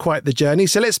be quite the journey,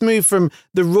 so let's move from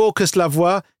the raucous La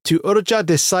Voix to Urja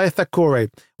Desai Thakore,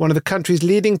 one of the country's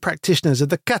leading practitioners of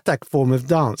the Kathak form of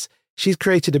dance. She's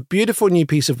created a beautiful new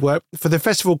piece of work for the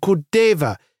festival called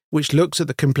Deva, which looks at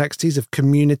the complexities of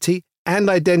community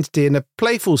and identity in a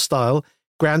playful style,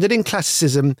 grounded in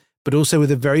classicism, but also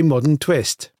with a very modern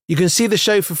twist. You can see the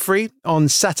show for free on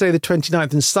Saturday the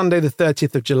 29th and Sunday the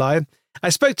 30th of July. I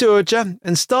spoke to Urja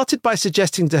and started by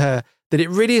suggesting to her that it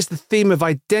really is the theme of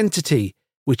identity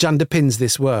which underpins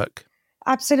this work.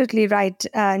 Absolutely right,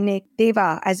 Nick.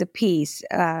 Deva as a piece,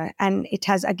 and it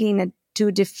has again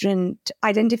two different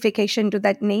identification to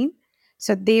that name.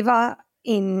 So Deva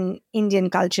in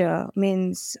Indian culture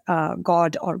means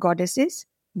god or goddesses,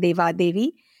 Deva,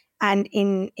 Devi. And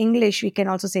in English, we can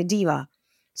also say diva.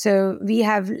 So we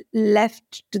have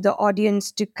left to the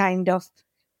audience to kind of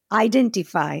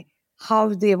identify how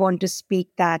they want to speak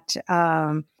that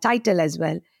title as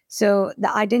well. So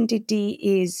the identity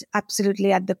is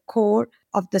absolutely at the core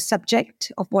of the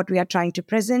subject of what we are trying to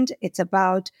present. It's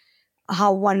about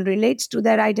how one relates to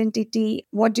their identity.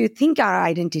 What do you think our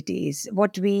identity is?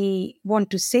 What we want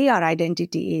to say our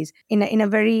identity is. In a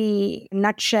very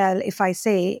nutshell, if I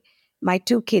say my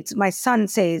two kids, my son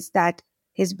says that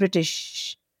he's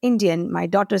British Indian. My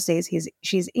daughter says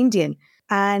she's Indian.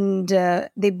 And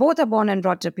they both are born and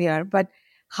brought up here. But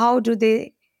how do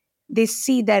they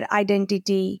see their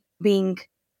identity being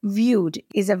viewed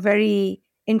is a very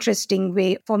interesting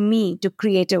way for me to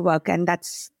create a work. And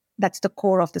that's the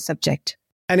core of the subject.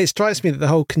 And it strikes me that the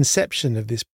whole conception of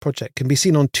this project can be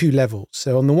seen on two levels.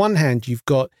 So on the one hand, you've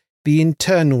got the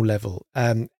internal level,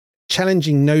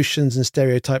 challenging notions and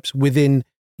stereotypes within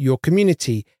your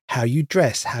community, how you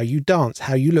dress, how you dance,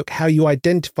 how you look, how you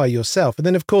identify yourself. And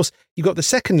then, of course, you've got the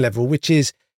second level, which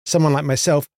is someone like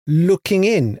myself looking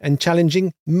in and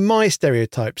challenging my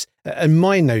stereotypes and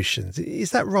my notions.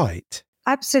 Is that right?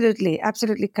 Absolutely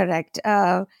correct.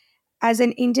 As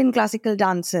an Indian classical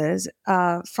dancers,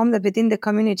 from within the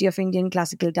community of Indian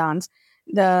classical dance,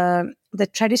 the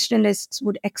traditionalists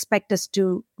would expect us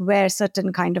to wear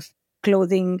certain kind of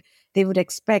clothing. They would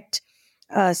expect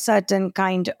a certain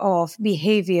kind of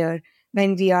behavior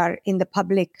when we are in the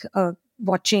public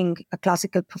watching a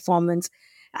classical performance.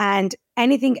 And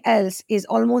anything else is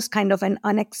almost kind of an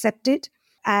unaccepted.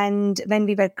 And when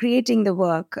we were creating the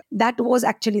work, that was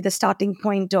actually the starting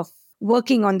point of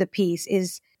working on the piece.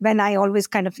 Is when I always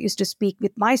kind of used to speak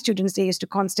with my students, they used to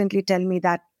constantly tell me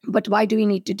that, but why do we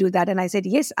need to do that? And I said,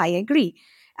 yes, I agree.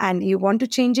 And you want to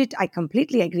change it? I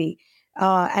completely agree.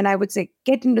 And I would say,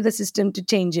 get into the system to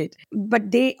change it.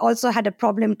 But they also had a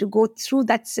problem to go through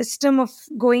that system of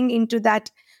going into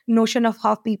that notion of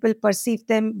how people perceive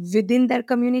them within their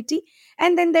community.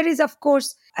 And then there is, of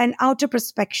course, an outer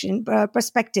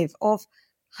perspective of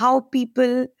how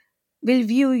people will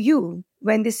view you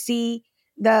when they see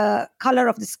the color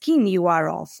of the skin you are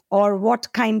of, or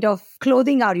what kind of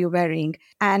clothing are you wearing.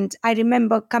 And I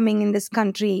remember coming in this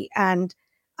country and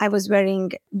I was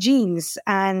wearing jeans,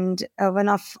 and one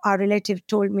of our relatives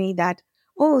told me that,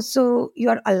 oh, so you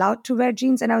are allowed to wear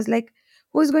jeans? And I was like,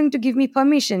 who's going to give me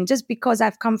permission? Just because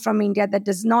I've come from India, that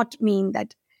does not mean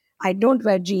that I don't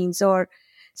wear jeans. Or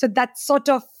so that sort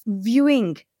of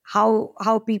viewing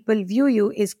how people view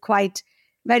you is quite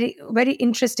very, very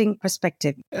interesting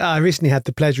perspective. I recently had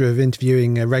the pleasure of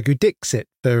interviewing Raghu Dixit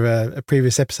for a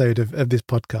previous episode of this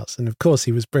podcast. And of course,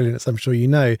 he was brilliant, as I'm sure you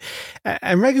know.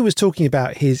 And Raghu was talking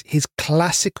about his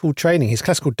classical training, his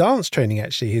classical dance training,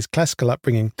 actually, his classical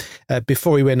upbringing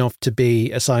before he went off to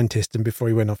be a scientist and before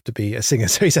he went off to be a singer.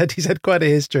 So he's had quite a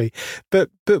history. But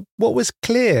what was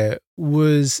clear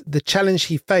was the challenge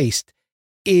he faced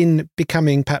in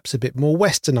becoming perhaps a bit more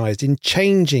westernized, in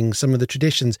changing some of the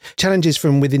traditions, challenges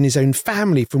from within his own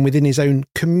family, from within his own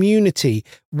community,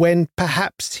 when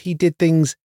perhaps he did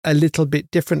things a little bit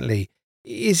differently.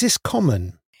 Is this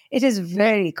common? It is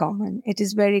very common. It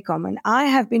is very common. I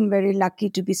have been very lucky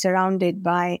to be surrounded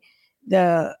by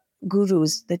the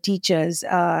gurus, the teachers,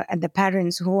 and the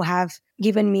parents who have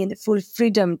given me the full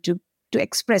freedom to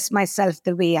express myself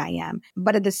the way I am.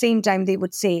 But at the same time, they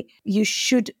would say, you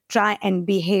should try and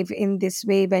behave in this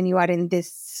way when you are in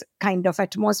this kind of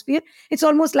atmosphere. It's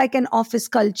almost like an office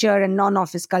culture and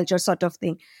non-office culture sort of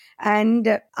thing.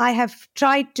 And I have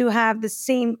tried to have the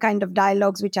same kind of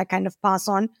dialogues, which I kind of pass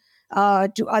on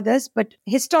to others. But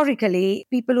historically,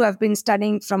 people who have been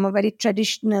studying from a very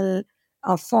traditional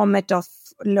format of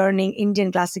learning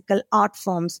Indian classical art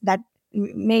forms, that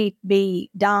may it be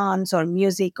dance or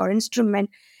music or instrument,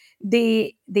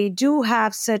 they do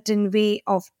have certain way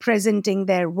of presenting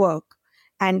their work,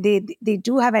 and they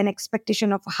do have an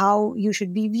expectation of how you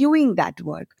should be viewing that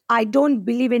work. I don't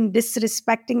believe in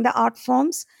disrespecting the art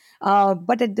forms,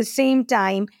 but at the same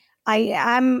time, I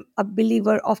am a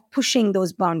believer of pushing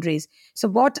those boundaries. So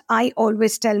what I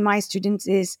always tell my students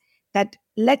is that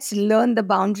let's learn the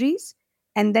boundaries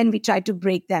and then we try to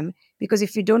break them. Because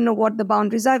if we don't know what the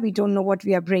boundaries are, we don't know what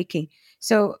we are breaking.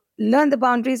 So learn the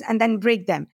boundaries and then break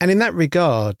them. And in that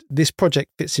regard, this project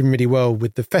fits in really well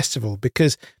with the festival,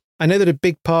 because I know that a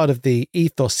big part of the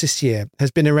ethos this year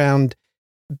has been around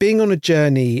being on a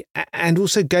journey and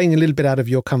also going a little bit out of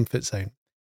your comfort zone.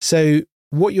 So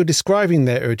what you're describing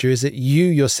there, Urju, is that you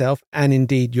yourself and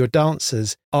indeed your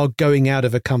dancers are going out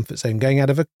of a comfort zone, going out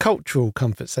of a cultural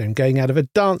comfort zone, going out of a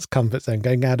dance comfort zone,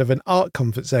 going out of an art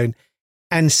comfort zone,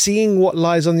 and seeing what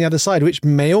lies on the other side, which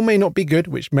may or may not be good,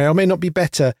 which may or may not be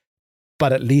better,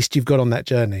 but at least you've got on that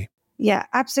journey. Yeah,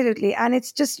 absolutely. And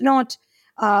it's just not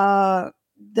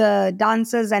the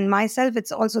dancers and myself,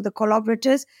 it's also the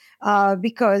collaborators,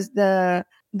 because the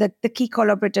key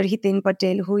collaborator, Hiten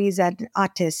Patel, who is an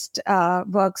artist,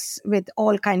 works with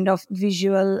all kind of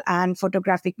visual and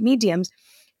photographic mediums.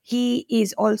 He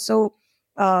is also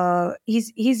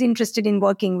he's interested in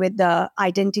working with the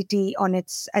identity on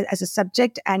its as a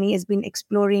subject, and he has been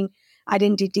exploring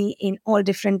identity in all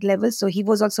different levels. So he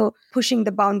was also pushing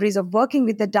the boundaries of working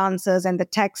with the dancers and the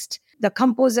text. The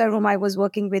composer whom I was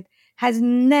working with has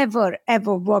never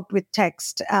ever worked with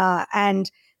text, and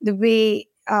the way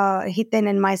Hiten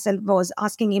and myself was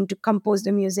asking him to compose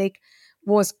the music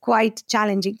was quite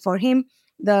challenging for him.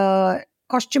 The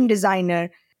costume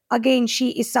designer, again, she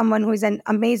is someone who is an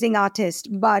amazing artist,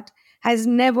 but has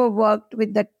never worked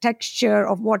with the texture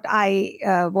of what I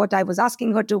was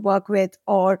asking her to work with,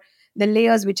 or the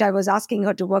layers which I was asking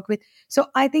her to work with. So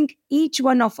I think each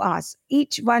one of us,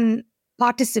 each one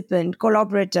participant,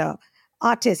 collaborator,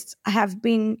 artists have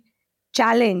been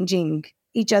challenging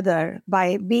each other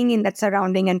by being in that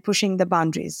surrounding and pushing the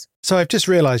boundaries. So I've just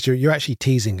realised you're actually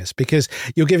teasing us, because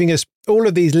you're giving us all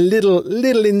of these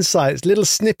little insights, little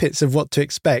snippets of what to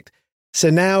expect. So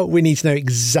now we need to know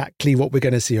exactly what we're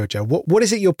going to see, Urja. What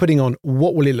is it you're putting on?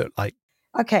 What will it look like?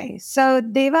 Okay, so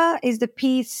Deva is the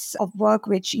piece of work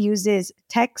which uses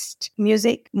text,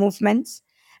 music, movements.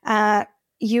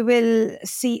 You will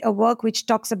see a work which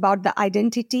talks about the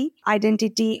identity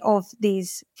of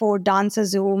these 4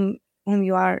 dancers whom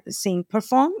you are seeing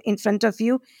perform in front of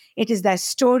you. It is their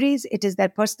stories, it is their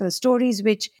personal stories,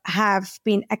 which have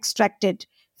been extracted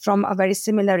from a very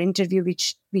similar interview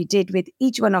which we did with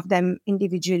each one of them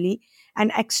individually,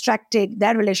 and extracted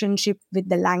their relationship with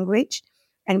the language.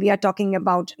 And we are talking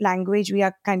about language. We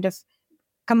are kind of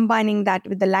combining that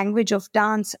with the language of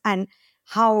dance and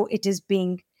how it is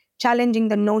being challenging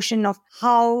the notion of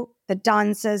how the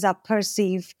dancers are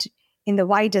perceived in the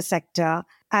wider sector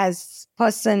as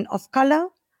person of color,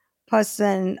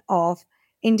 person of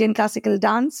Indian classical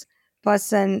dance,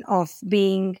 person of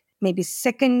being maybe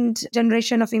second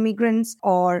generation of immigrants,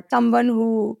 or someone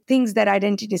who thinks their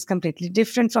identity is completely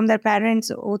different from their parents,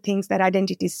 or thinks their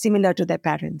identity is similar to their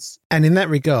parents. And in that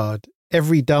regard,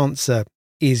 every dancer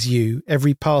is you.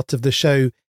 Every part of the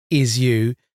show is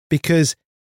you, because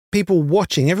people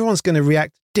watching, everyone's going to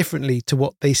react differently to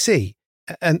what they see.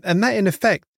 And that, in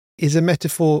effect, is a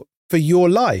metaphor for your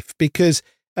life, because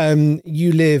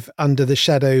you live under the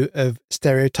shadow of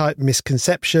stereotype,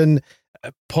 misconception,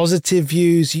 positive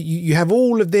views. You have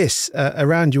all of this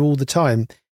around you all the time.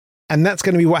 And that's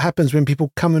going to be what happens when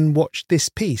people come and watch this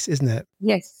piece, isn't it?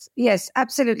 Yes,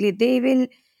 absolutely. They will,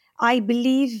 I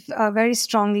believe very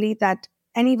strongly that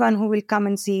anyone who will come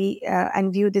and see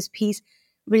and view this piece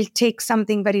will take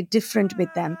something very different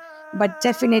with them, but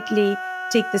definitely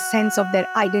take the sense of their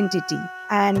identity,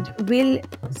 and will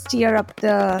steer up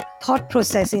the thought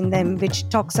process in them, which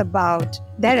talks about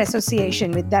their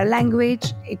association with their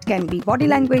language. It can be body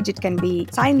language, it can be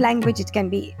sign language, it can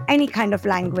be any kind of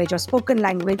language or spoken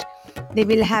language. They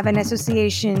will have an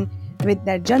association with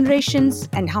their generations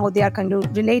and how they are going to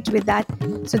relate with that.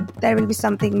 So there will be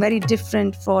something very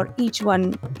different for each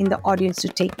one in the audience to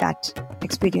take that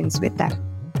experience with that.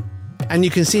 And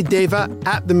you can see Deva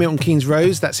at the Milton Keynes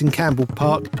Rose, that's in Campbell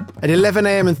Park, at 11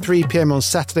 a.m. and 3 p.m. on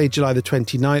Saturday, July the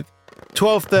 29th,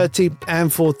 12:30 and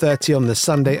 4:30 on the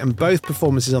Sunday, and both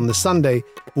performances on the Sunday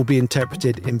will be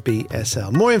interpreted in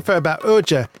BSL. More info about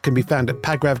Urja can be found at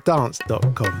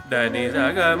pagravdance.com.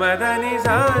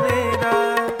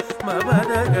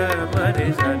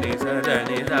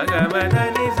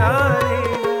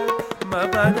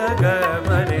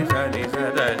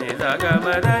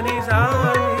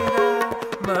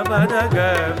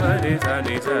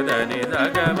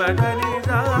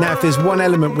 Now, if there's one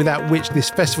element without which this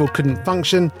festival couldn't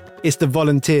function, it's the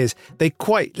volunteers. They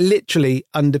quite literally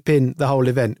underpin the whole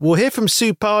event. We'll hear from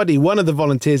Sue Pardy, one of the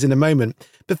volunteers, in a moment.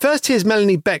 But first, here's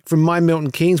Melanie Beck from My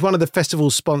Milton Keynes, one of the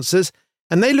festival's sponsors,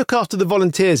 and they look after the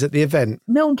volunteers at the event.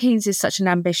 Milton Keynes is such an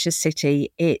ambitious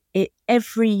city. It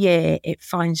every year it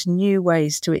finds new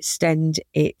ways to extend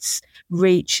its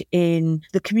reach in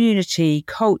the community,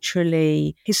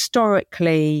 culturally,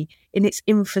 historically, in its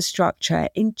infrastructure,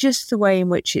 in just the way in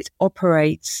which it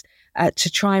operates, to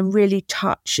try and really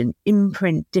touch and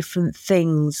imprint different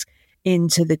things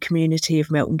into the community of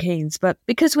Milton Keynes. But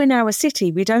because we're now a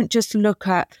city, we don't just look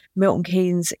at Milton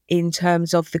Keynes in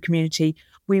terms of the community.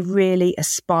 We really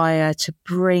aspire to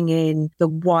bring in the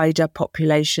wider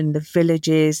population, the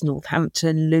villages,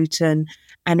 Northampton, Luton,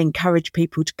 and encourage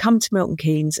people to come to Milton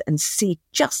Keynes and see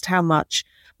just how much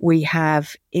we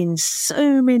have in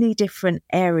so many different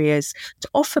areas to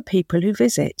offer people who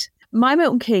visit. My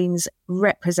Milton Keynes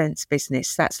represents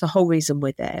business. That's the whole reason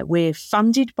we're there. We're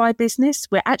funded by business.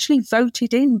 We're actually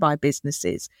voted in by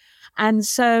businesses. And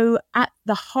so at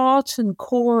the heart and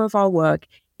core of our work,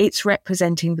 it's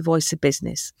representing the voice of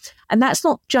business. And that's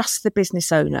not just the business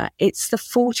owner. It's the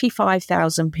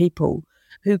 45,000 people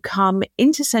who come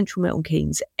into Central Milton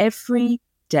Keynes every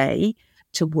day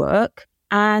to work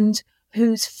and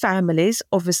whose families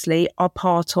obviously are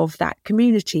part of that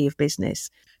community of business.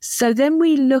 So then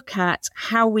we look at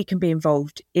how we can be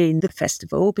involved in the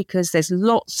festival, because there's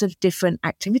lots of different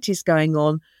activities going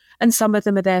on, and some of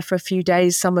them are there for a few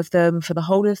days, some of them for the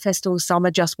whole of the festival, some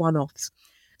are just one-offs.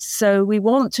 So we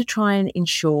want to try and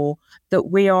ensure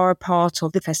that we are a part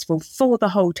of the festival for the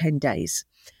whole 10 days.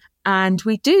 And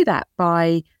we do that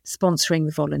by sponsoring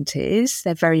the volunteers.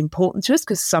 They're very important to us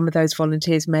because some of those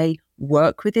volunteers may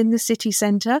work within the city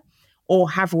centre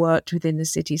or have worked within the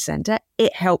city centre.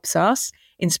 It helps us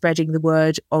in spreading the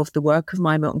word of the work of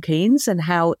My Milton Keynes and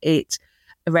how it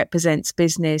represents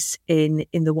business in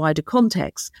the wider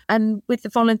context. And with the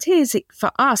volunteers, for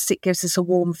us, it gives us a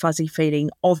warm, fuzzy feeling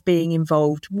of being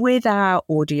involved with our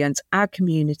audience, our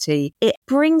community. It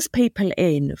brings people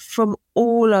in from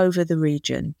all over the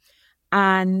region,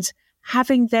 and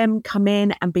having them come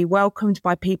in and be welcomed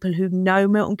by people who know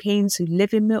Milton Keynes, who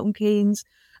live in Milton Keynes,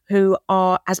 who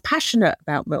are as passionate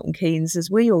about Milton Keynes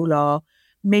as we all are,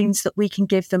 means that we can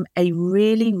give them a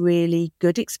really, really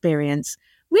good experience,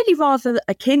 really rather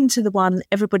akin to the one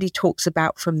everybody talks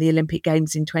about from the Olympic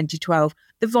Games in 2012.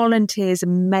 The volunteers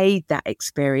made that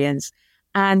experience.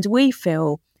 And we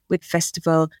feel with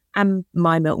Festival and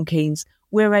My Milton Keynes,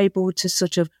 we're able to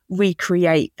sort of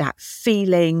recreate that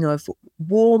feeling of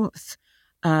warmth,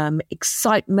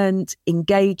 excitement,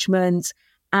 engagement,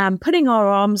 and putting our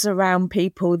arms around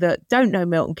people that don't know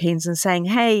Milton Keynes and saying,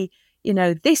 hey, you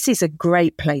know, this is a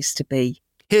great place to be.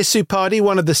 Here's Sue Pardy,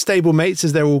 one of the stable mates,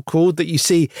 as they're all called, that you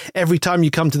see every time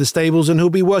you come to the stables, and who'll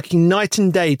be working night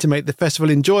and day to make the festival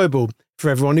enjoyable for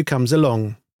everyone who comes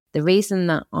along. The reason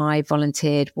that I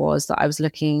volunteered was that I was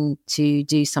looking to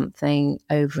do something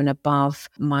over and above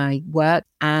my work,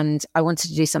 and I wanted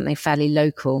to do something fairly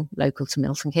local to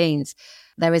Milton Keynes.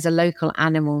 There is a local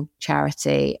animal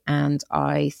charity, and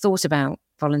I thought about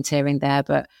volunteering there,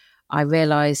 but I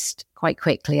realised quite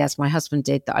quickly, as my husband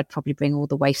did, that I'd probably bring all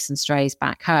the waifs and strays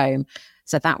back home.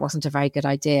 So that wasn't a very good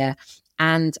idea.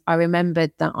 And I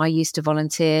remembered that I used to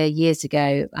volunteer years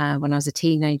ago when I was a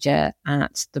teenager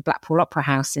at the Blackpool Opera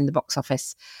House in the box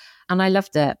office. And I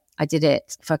loved it. I did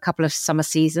it for a couple of summer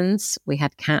seasons. We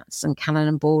had Cats and Cannon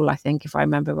and Ball, I think, if I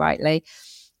remember rightly.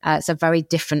 So very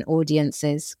different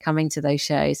audiences coming to those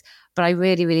shows. But I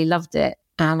really, really loved it.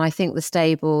 And I think the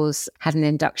stables had an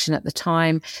induction at the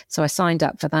time. So I signed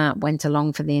up for that, went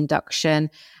along for the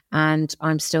induction, and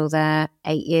I'm still there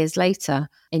 8 years later,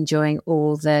 enjoying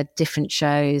all the different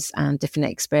shows and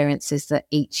different experiences that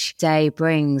each day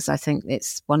brings. I think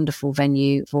it's a wonderful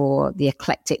venue for the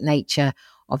eclectic nature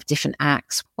of different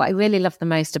acts. What I really love the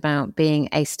most about being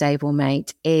a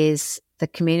stablemate is the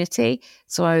community.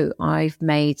 So I've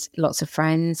made lots of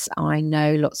friends. I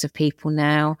know lots of people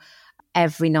now.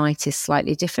 Every night is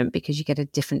slightly different because you get a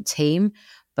different team,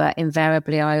 but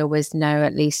invariably I always know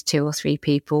at least 2 or 3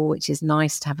 people, which is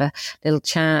nice to have a little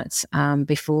chat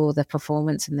before the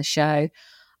performance and the show.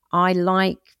 I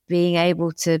like being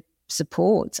able to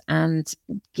support and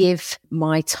give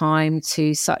my time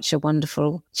to such a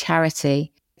wonderful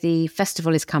charity. The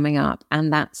festival is coming up,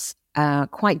 and that's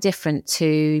quite different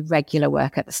to regular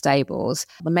work at the stables.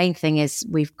 The main thing is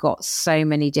we've got so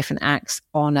many different acts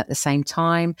on at the same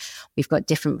time. We've got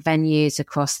different venues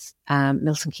across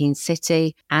Milton Keynes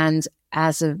City. And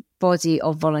as a body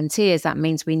of volunteers, that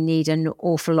means we need an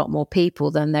awful lot more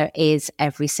people than there is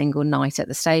every single night at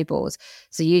the stables.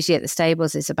 So usually at the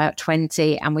stables, it's about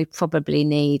 20, and we probably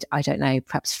need, I don't know,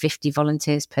 perhaps 50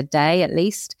 volunteers per day at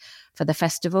least for the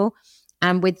festival.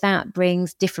 And with that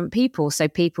brings different people. So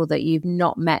people that you've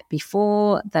not met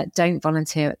before that don't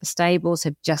volunteer at the stables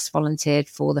have just volunteered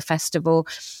for the festival.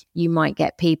 You might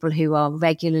get people who are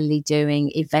regularly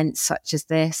doing events such as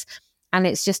this. And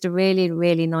it's just a really,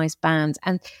 really nice band.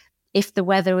 And if the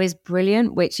weather is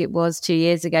brilliant, which it was 2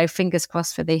 years ago, fingers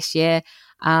crossed for this year,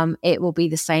 it will be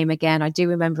the same again. I do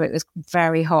remember it was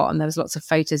very hot, and there was lots of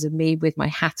photos of me with my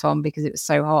hat on because it was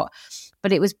so hot.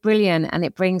 But it was brilliant, and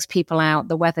it brings people out.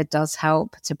 The weather does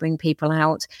help to bring people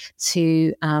out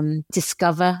to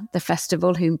discover the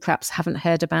festival who perhaps haven't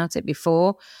heard about it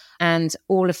before. And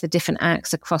all of the different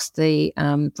acts across the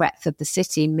breadth of the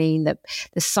city mean that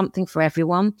there's something for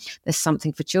everyone. There's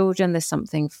something for children. There's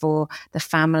something for the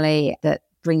family that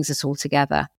brings us all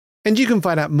together. And you can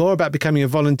find out more about becoming a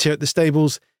volunteer at the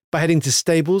stables by heading to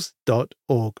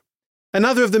stables.org.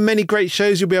 Another of the many great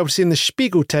shows you'll be able to see in the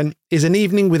Spiegel tent is An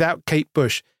Evening Without Kate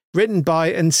Bush, written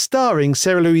by and starring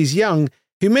Sarah Louise Young,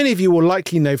 who many of you will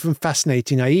likely know from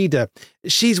Fascinating Aida.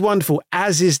 She's wonderful,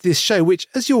 as is this show, which,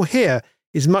 as you'll hear,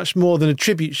 is much more than a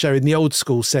tribute show in the old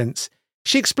school sense.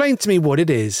 She explained to me what it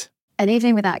is. An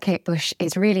Evening Without Kate Bush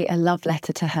is really a love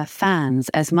letter to her fans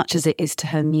as much as it is to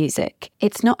her music.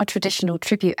 It's not a traditional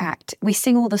tribute act. We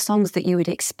sing all the songs that you would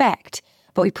expect,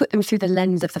 but we put them through the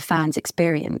lens of the fans'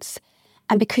 experience.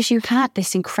 And because you had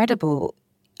this incredible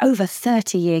over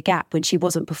 30-year gap when she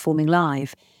wasn't performing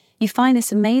live, you find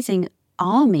this amazing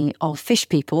army of fish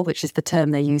people, which is the term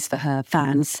they use for her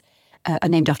fans, are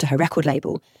named after her record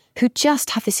label, who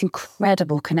just have this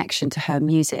incredible connection to her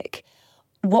music.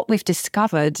 What we've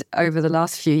discovered over the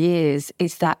last few years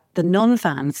is that the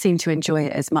non-fans seem to enjoy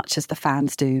it as much as the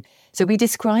fans do. So we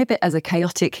describe it as a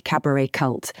chaotic cabaret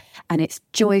cult, and it's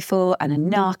joyful and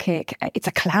anarchic. It's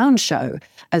a clown show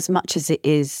as much as it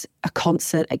is a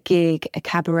concert, a gig, a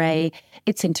cabaret.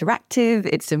 It's interactive,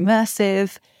 it's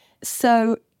immersive.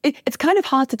 So it's kind of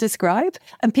hard to describe,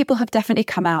 and people have definitely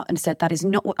come out and said that is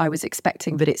not what I was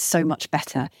expecting, but it's so much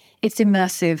better. It's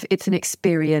immersive, it's an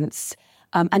experience.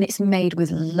 And it's made with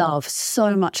love,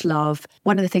 so much love.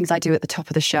 One of the things I do at the top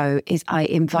of the show is I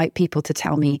invite people to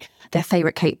tell me their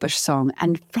favourite Kate Bush song.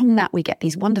 And from that, we get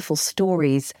these wonderful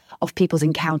stories of people's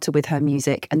encounter with her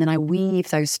music. And then I weave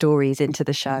those stories into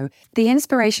the show. The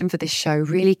inspiration for this show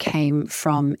really came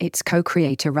from its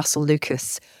co-creator, Russell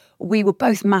Lucas. We were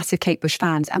both massive Kate Bush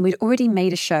fans, and we'd already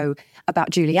made a show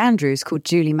about Julie Andrews called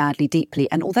Julie Madly Deeply.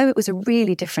 And although it was a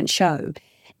really different show,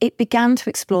 it began to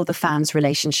explore the fans'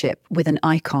 relationship with an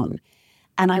icon.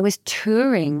 And I was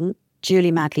touring Julie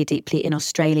Madly Deeply in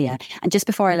Australia. And just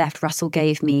before I left, Russell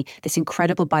gave me this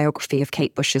incredible biography of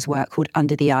Kate Bush's work called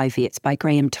Under the Ivy. It's by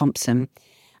Graham Thompson.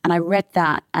 And I read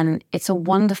that, and it's a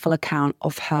wonderful account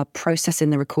of her process in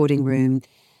the recording room.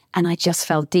 And I just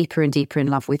fell deeper and deeper in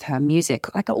love with her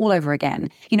music, like all over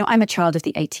again. You know, I'm a child of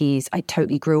the 80s. I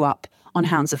totally grew up on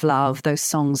Hounds of Love. Those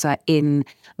songs are in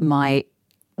my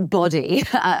body.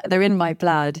 They're in my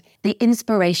blood. The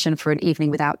inspiration for An Evening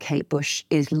Without Kate Bush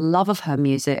is love of her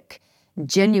music,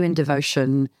 genuine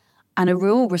devotion, and a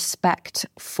real respect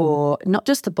for not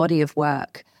just the body of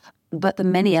work, but the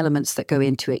many elements that go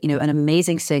into it. You know, an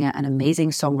amazing singer, an amazing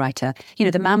songwriter. You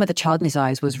know, The Man with the Child in His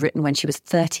Eyes was written when she was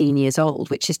 13 years old,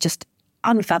 which is just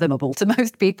unfathomable to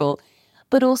most people.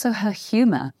 But also her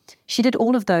humour. She did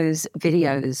all of those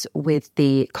videos with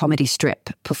the comedy strip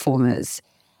performers.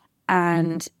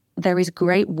 And there is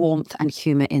great warmth and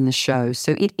humour in the show.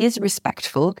 So it is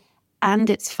respectful and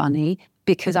it's funny,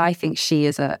 because I think she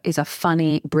is a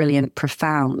funny, brilliant,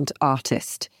 profound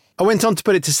artist. I went on to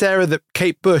put it to Sarah that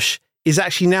Kate Bush is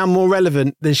actually now more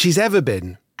relevant than she's ever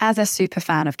been. As a super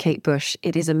fan of Kate Bush,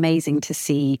 it is amazing to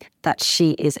see that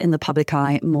she is in the public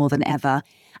eye more than ever.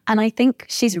 And I think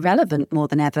she's relevant more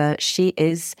than ever. She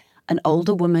is an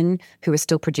older woman who is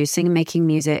still producing and making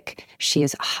music. She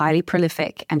is highly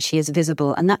prolific and she is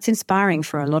visible, and that's inspiring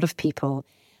for a lot of people.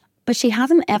 But she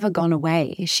hasn't ever gone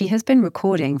away. She has been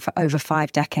recording for over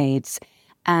 5 decades.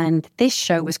 And this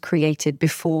show was created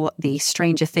before the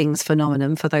Stranger Things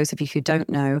phenomenon. For those of you who don't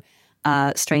know,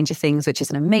 Stranger Things, which is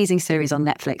an amazing series on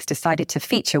Netflix, decided to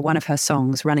feature one of her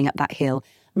songs, Running Up That Hill,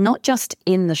 not just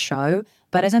in the show,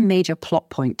 but as a major plot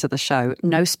point to the show.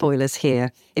 No spoilers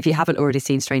here if you haven't already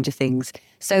seen Stranger Things.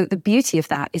 So the beauty of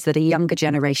that is that a younger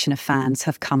generation of fans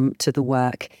have come to the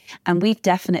work. And we've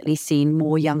definitely seen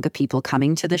more younger people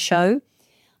coming to the show.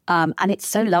 And it's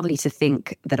so lovely to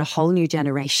think that a whole new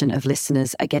generation of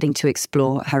listeners are getting to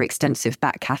explore her extensive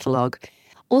back catalogue.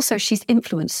 Also, she's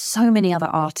influenced so many other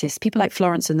artists. People like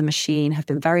Florence and the Machine have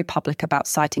been very public about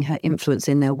citing her influence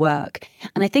in their work.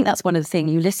 And I think that's one of the things.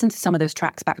 You listen to some of those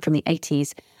tracks back from the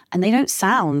 80s, and they don't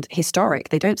sound historic.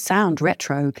 They don't sound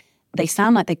retro. They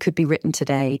sound like they could be written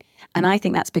today. And I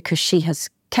think that's because she has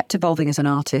kept evolving as an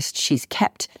artist. She's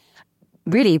kept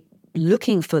really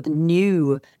looking for the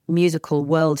new musical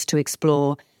worlds to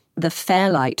explore. The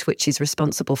Fairlight, which is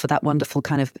responsible for that wonderful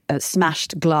kind of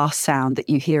smashed glass sound that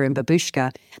you hear in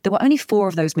Babushka. There were only 4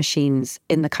 of those machines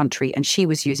in the country, and she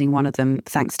was using one of them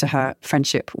thanks to her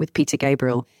friendship with Peter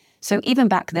Gabriel. So even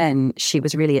back then, she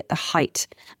was really at the height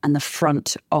and the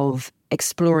front of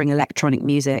exploring electronic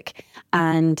music.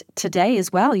 And today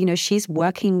as well, you know, she's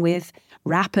working with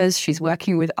rappers, she's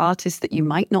working with artists that you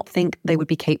might not think they would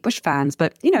be Kate Bush fans.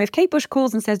 But, you know, if Kate Bush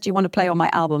calls and says, do you want to play on my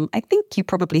album? I think you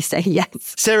probably say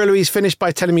yes. Sarah Louise finished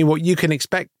by telling me what you can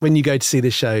expect when you go to see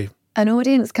this show. An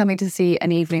audience coming to see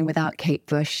An Evening Without Kate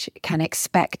Bush can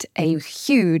expect a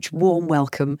huge, warm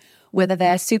welcome whether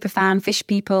they're super fan fish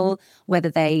people, whether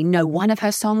they know one of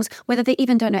her songs, whether they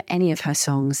even don't know any of her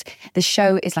songs. The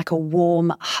show is like a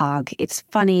warm hug. It's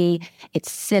funny,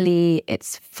 it's silly,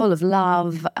 it's full of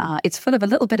love. It's full of a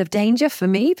little bit of danger for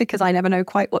me because I never know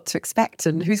quite what to expect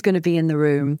and who's going to be in the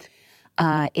room.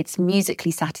 It's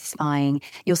musically satisfying.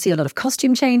 You'll see a lot of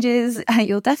costume changes.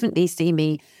 You'll definitely see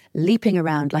me leaping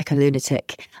around like a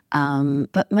lunatic.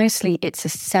 But mostly it's a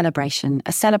celebration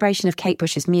of Kate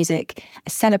Bush's music, a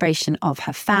celebration of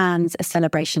her fans, a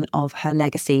celebration of her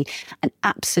legacy, and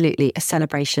absolutely a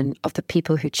celebration of the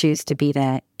people who choose to be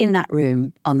there in that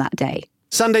room on that day.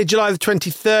 Sunday, July the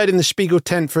 23rd in the Spiegel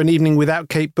tent for an evening without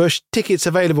Kate Bush. Tickets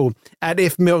available at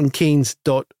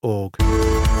ifmiltonkeynes.org.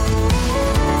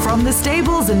 From the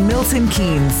stables in Milton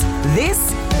Keynes,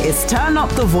 this is Turn Up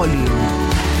the Volume.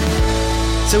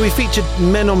 So we featured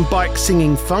men on bikes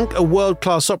singing funk, a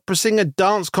world-class opera singer,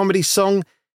 dance comedy song,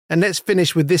 and let's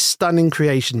finish with this stunning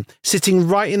creation, sitting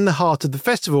right in the heart of the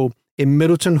festival in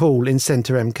Middleton Hall in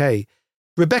Centre MK.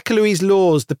 Rebecca Louise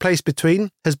Law's The Place Between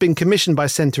has been commissioned by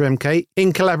Centre MK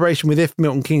in collaboration with If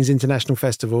Milton Keynes International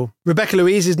Festival. Rebecca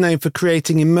Louise is known for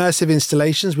creating immersive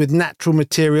installations with natural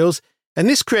materials, and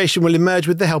this creation will emerge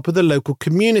with the help of the local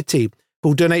community, who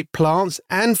will donate plants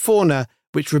and fauna,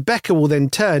 which Rebecca will then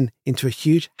turn into a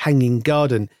huge hanging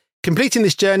garden. Completing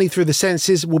this journey through the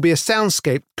senses will be a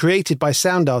soundscape created by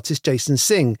sound artist Jason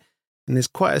Singh. And there's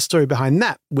quite a story behind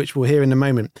that, which we'll hear in a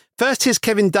moment. First, here's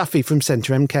Kevin Duffy from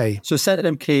Centre MK. So Centre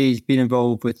MK has been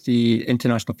involved with the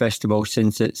International Festival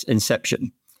since its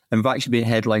inception, and we've actually been a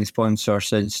headline sponsor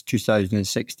since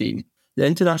 2016. The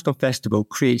International Festival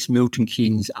creates Milton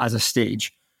Keynes as a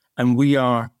stage, and we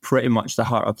are pretty much the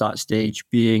heart of that stage,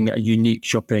 being a unique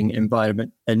shopping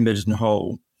environment in Middleton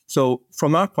Hall. So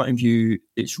from our point of view,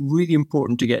 it's really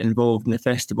important to get involved in the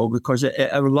festival because it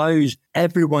allows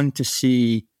everyone to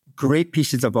see great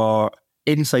pieces of art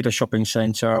inside a shopping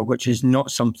centre, which is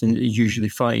not something that you usually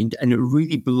find. And it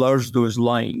really blurs those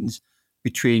lines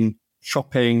between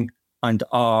shopping and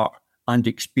art and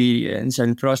experience.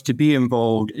 And for us to be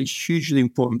involved, it's hugely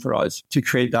important for us to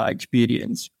create that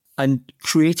experience. And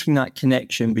creating that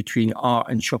connection between art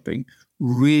and shopping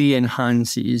really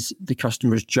enhances the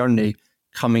customer's journey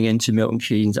coming into Milton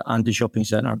Keynes and the shopping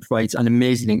centre, and provides an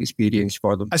amazing experience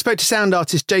for them. I spoke to sound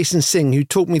artist Jason Singh, who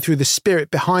talked me through the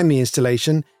spirit behind the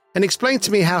installation and explained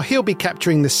to me how he'll be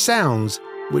capturing the sounds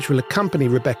which will accompany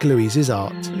Rebecca Louise's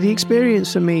art. The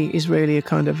experience for me is really a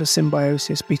kind of a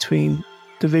symbiosis between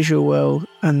the visual world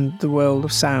and the world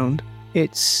of sound.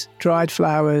 It's dried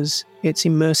flowers, it's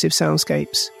immersive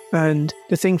soundscapes. And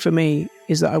the thing for me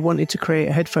is that I wanted to create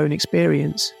a headphone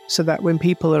experience so that when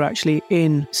people are actually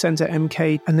in Centre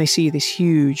MK and they see this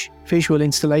huge visual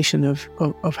installation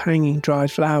of hanging dried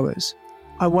flowers,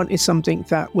 I wanted something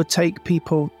that would take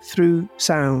people through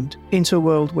sound into a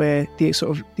world where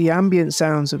the ambient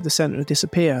sounds of the centre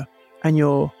disappear and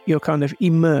you're kind of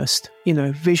immersed,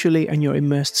 visually, and you're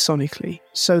immersed sonically.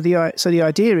 So the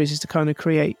idea is to kind of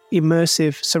create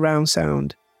immersive surround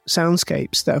sound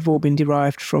soundscapes that have all been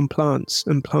derived from plants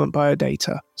and plant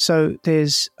biodata. So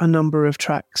there's a number of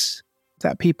tracks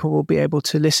that people will be able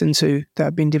to listen to that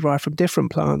have been derived from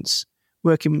different plants,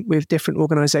 working with different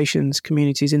organisations,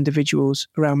 communities, individuals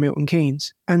around Milton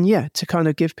Keynes. And to kind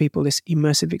of give people this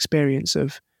immersive experience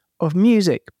of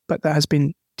music, but that has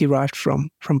been derived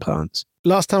from plants.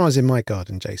 Last time I was in my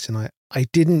garden, Jason, I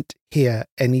didn't hear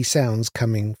any sounds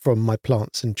coming from my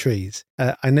plants and trees.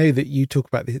 I know that you talk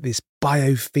about this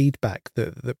biofeedback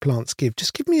that plants give.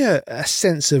 Just give me a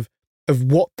sense of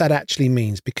what that actually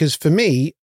means, because for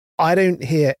me, I don't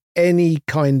hear any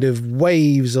kind of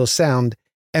waves or sound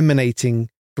emanating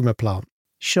from a plant.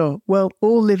 Sure. Well,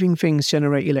 all living things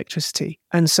generate electricity.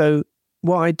 And so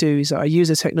what I do is I use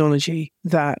a technology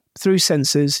that through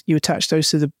sensors, you attach those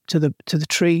to the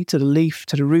tree, to the leaf,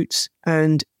 to the roots,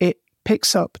 and it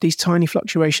picks up these tiny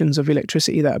fluctuations of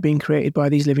electricity that are being created by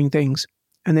these living things.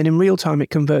 And then in real time, it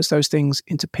converts those things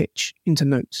into pitch, into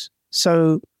notes.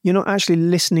 So you're not actually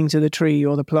listening to the tree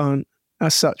or the plant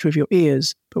as such with your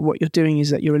ears, but what you're doing is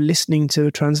that you're listening to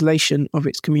a translation of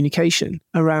its communication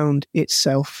around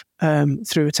itself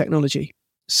through a technology.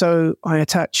 So I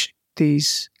attach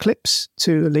these clips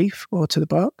to a leaf or to the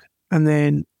bark, and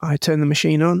then I turn the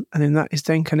machine on, and then that is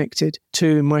then connected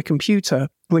to my computer,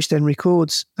 which then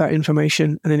records that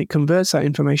information, and then it converts that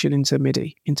information into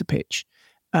MIDI, into pitch.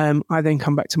 I then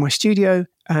come back to my studio,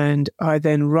 and I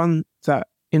then run that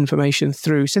information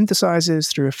through synthesizers,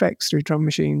 through effects, through drum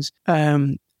machines.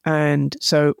 And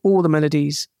so all the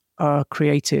melodies are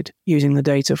created using the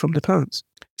data from the plants.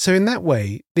 So in that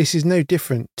way, this is no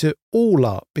different to all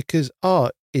art, because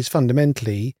art is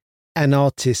fundamentally an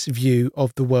artist's view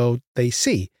of the world they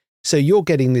see. So you're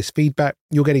getting this feedback,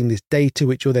 you're getting this data,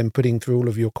 which you're then putting through all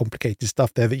of your complicated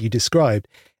stuff there that you described,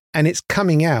 and it's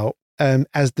coming out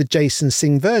as the Jason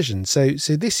Singh version. So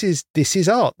this is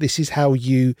art. This is how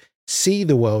you see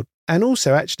the world and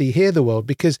also actually hear the world,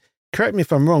 because, correct me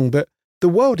if I'm wrong, but the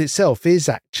world itself is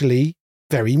actually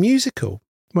very musical.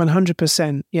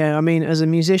 100%. Yeah. I mean, as a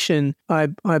musician, I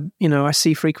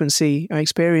see frequency, I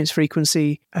experience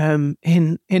frequency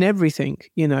in everything,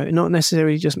 not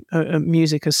necessarily just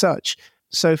music as such.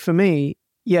 So for me,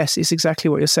 yes, it's exactly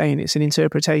what you're saying. It's an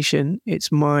interpretation.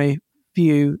 It's my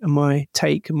view and my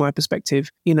take and my perspective,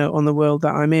 on the world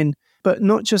that I'm in, but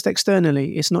not just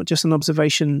externally. It's not just an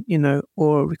observation,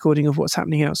 or a recording of what's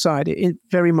happening outside. It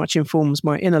very much informs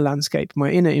my inner landscape,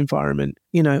 my inner environment,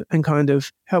 and kind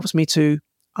of helps me to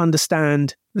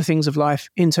understand the things of life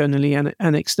internally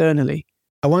and externally.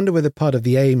 I wonder whether part of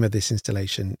the aim of this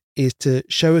installation is to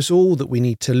show us all that we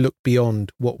need to look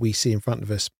beyond what we see in front of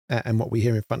us and what we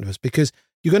hear in front of us, because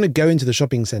you're going to go into the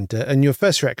shopping centre and your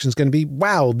first reaction is going to be,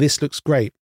 wow, this looks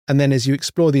great. And then as you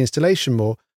explore the installation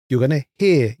more, you're going to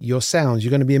hear your sounds.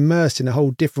 You're going to be immersed in a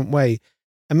whole different way.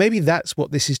 And maybe that's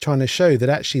what this is trying to show, that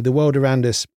actually the world around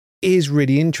us is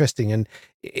really interesting. And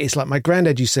it's like my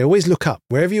granddad used to say, always look up.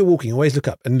 Wherever you're walking, always look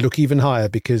up and look even higher,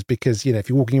 because if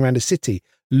you're walking around a city,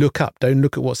 look up. Don't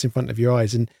look at what's in front of your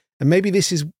eyes. And maybe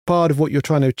this is part of what you're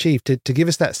trying to achieve, to give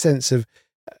us that sense of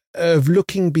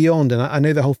looking beyond. And I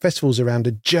know the whole festival's around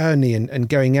a journey and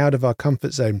going out of our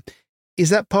comfort zone.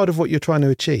 Is that part of what you're trying to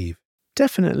achieve?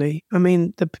 Definitely. I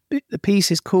mean, the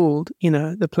piece is called,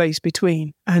 The Place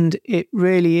Between. And it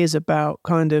really is about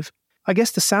kind of, I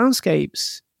guess, the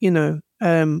soundscapes,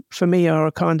 for me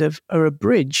are a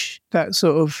bridge that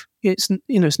sort of, it's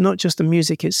not just the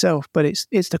music itself, but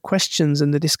it's the questions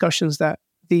and the discussions that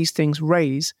these things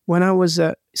raise. When I was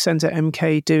at Centre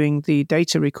MK doing the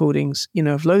data recordings,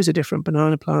 of loads of different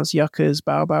banana plants, yuccas,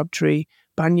 baobab tree,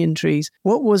 banyan trees,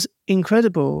 what was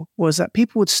incredible was that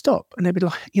people would stop and they'd be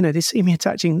like, they see me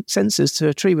attaching sensors to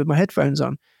a tree with my headphones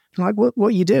on. I'm like, what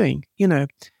are you doing?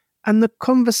 And the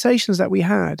conversations that we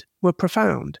had were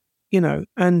profound.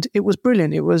 And it was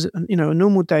brilliant. It was, a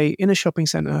normal day in a shopping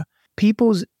centre.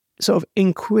 People's sort of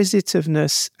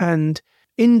inquisitiveness and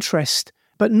interest,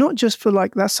 but not just for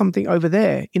like, that's something over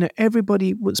there.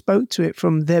 Everybody spoke to it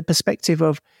from their perspective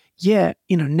of,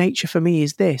 nature for me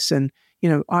is this. And,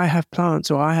 I have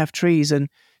plants or I have trees. And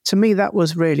to me, that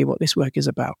was really what this work is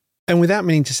about. And without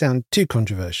meaning to sound too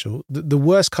controversial, the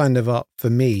worst kind of art for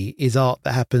me is art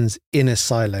that happens in a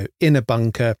silo, in a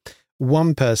bunker,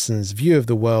 one person's view of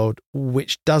the world,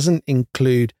 which doesn't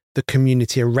include the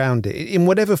community around it, in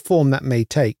whatever form that may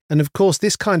take. And of course,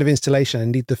 this kind of installation,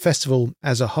 indeed the festival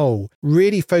as a whole,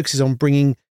 really focuses on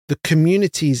bringing the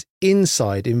communities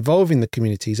inside, involving the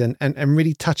communities, and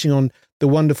really touching on the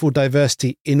wonderful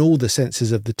diversity in all the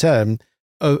senses of the term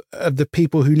of the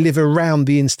people who live around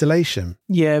the installation.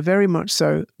 Yeah, very much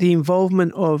so. The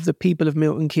involvement of the people of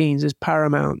Milton Keynes is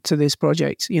paramount to this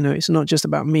project. It's not just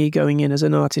about me going in as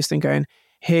an artist and going,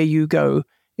 here you go,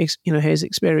 here's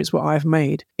experience what I've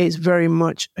made. It's very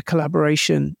much a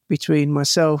collaboration between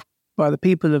myself, by the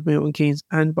people of Milton Keynes,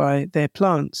 and by their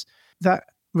plants. That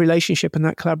relationship and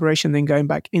that collaboration then going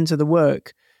back into the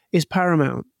work is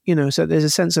paramount. So there's a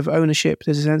sense of ownership,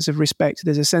 there's a sense of respect,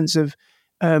 there's a sense of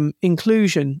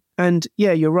inclusion. And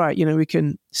yeah, you're right. We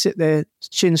can sit there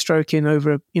chin stroking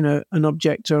over, an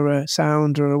object or a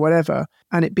sound or whatever,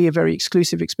 and it be a very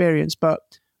exclusive experience. But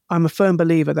I'm a firm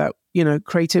believer that,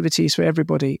 creativity is for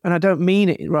everybody. And I don't mean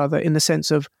it rather in the sense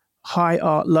of high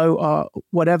art, low art,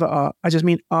 whatever art. I just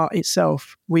mean art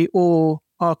itself. We all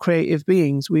are creative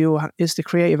beings. It's the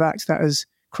creative act that has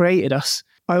created us.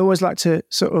 I always like to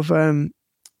sort of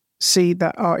see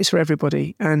that art is for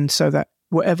everybody. And so that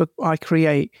whatever I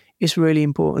create, it's really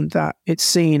important that it's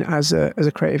seen as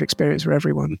a creative experience for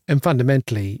everyone. And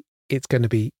fundamentally, it's going to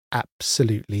be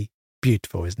absolutely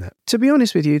beautiful, isn't it? To be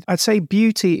honest with you, I'd say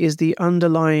beauty is the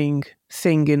underlying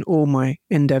thing in all my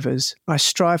endeavours. I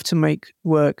strive to make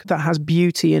work that has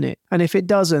beauty in it. And if it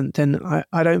doesn't, then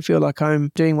I don't feel like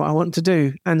I'm doing what I want to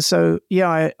do. And so,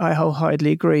 yeah, I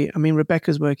wholeheartedly agree. I mean,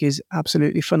 Rebecca's work is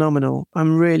absolutely phenomenal.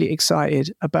 I'm really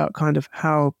excited about kind of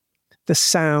how the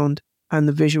sound and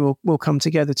the visual will come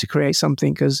together to create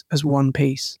something as one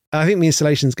piece. I think the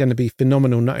installation is going to be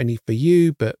phenomenal, not only for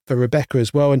you, but for Rebecca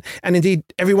as well. And indeed,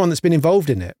 everyone that's been involved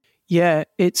in it. Yeah,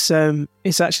 it's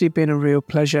actually been a real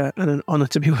pleasure and an honour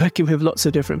to be working with lots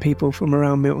of different people from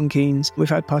around Milton Keynes. We've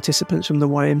had participants from the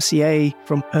YMCA,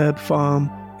 from Herb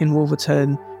Farm in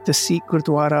Wolverton, the Sikh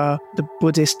Gurdwara, the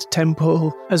Buddhist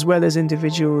temple, as well as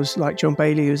individuals like John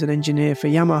Bailey, who's an engineer for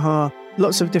Yamaha.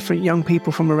 Lots of different young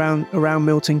people from around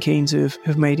Milton Keynes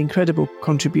who've made incredible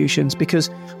contributions, because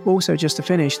also, just to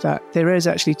finish, that there is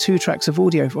actually 2 tracks of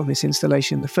audio on this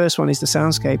installation. The first one is the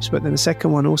soundscapes, but then the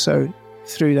second one also,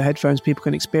 through the headphones, people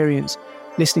can experience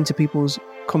listening to people's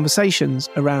conversations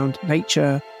around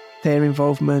nature, their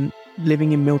involvement,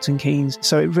 living in Milton Keynes.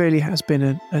 So it really has been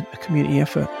a community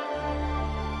effort.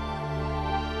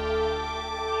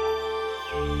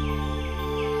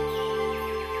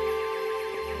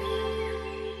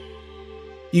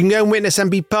 You can go and witness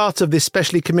and be part of this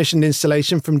specially commissioned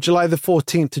installation from July the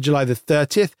 14th to July the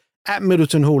 30th at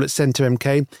Middleton Hall at Centre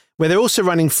MK, where they're also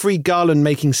running free garland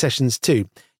making sessions too.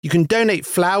 You can donate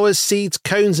flowers, seeds,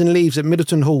 cones and leaves at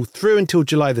Middleton Hall through until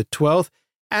July the 12th.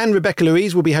 And Rebecca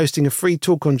Louise will be hosting a free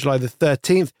talk on July the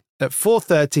 13th at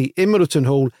 4:30 in Middleton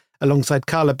Hall alongside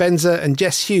Carla Benzer and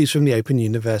Jess Hughes from the Open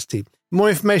University. More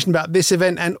information about this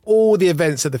event and all the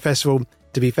events at the festival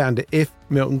to be found at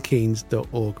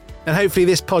ifmiltonkeynes.org. And hopefully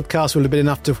this podcast will have been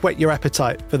enough to whet your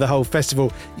appetite for the whole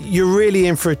festival. You're really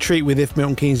in for a treat with If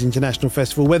Milton Keynes International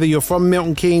Festival. Whether you're from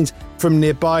Milton Keynes, from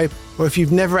nearby, or if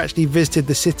you've never actually visited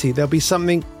the city, there'll be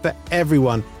something for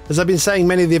everyone. As I've been saying,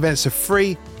 many of the events are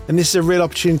free, and this is a real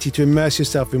opportunity to immerse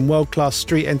yourself in world-class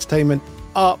street entertainment,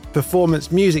 art, performance,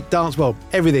 music, dance, well,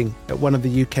 everything at one of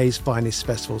the UK's finest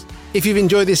festivals. If you've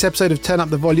enjoyed this episode of Turn Up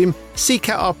the Volume, seek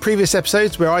out our previous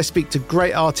episodes where I speak to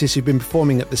great artists who've been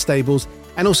performing at the stables,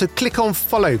 and also click on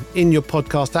follow in your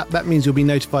podcast app. That means you'll be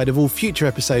notified of all future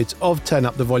episodes of Turn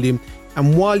Up the Volume.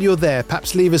 And while you're there,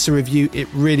 perhaps leave us a review. It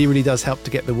really, really does help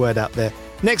to get the word out there.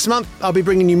 Next month, I'll be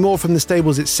bringing you more from the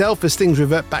stables itself as things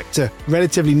revert back to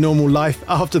relatively normal life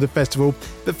after the festival.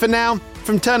 But for now,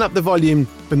 from Turn Up the Volume,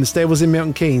 from the stables in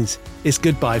Milton Keynes, it's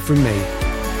goodbye from me.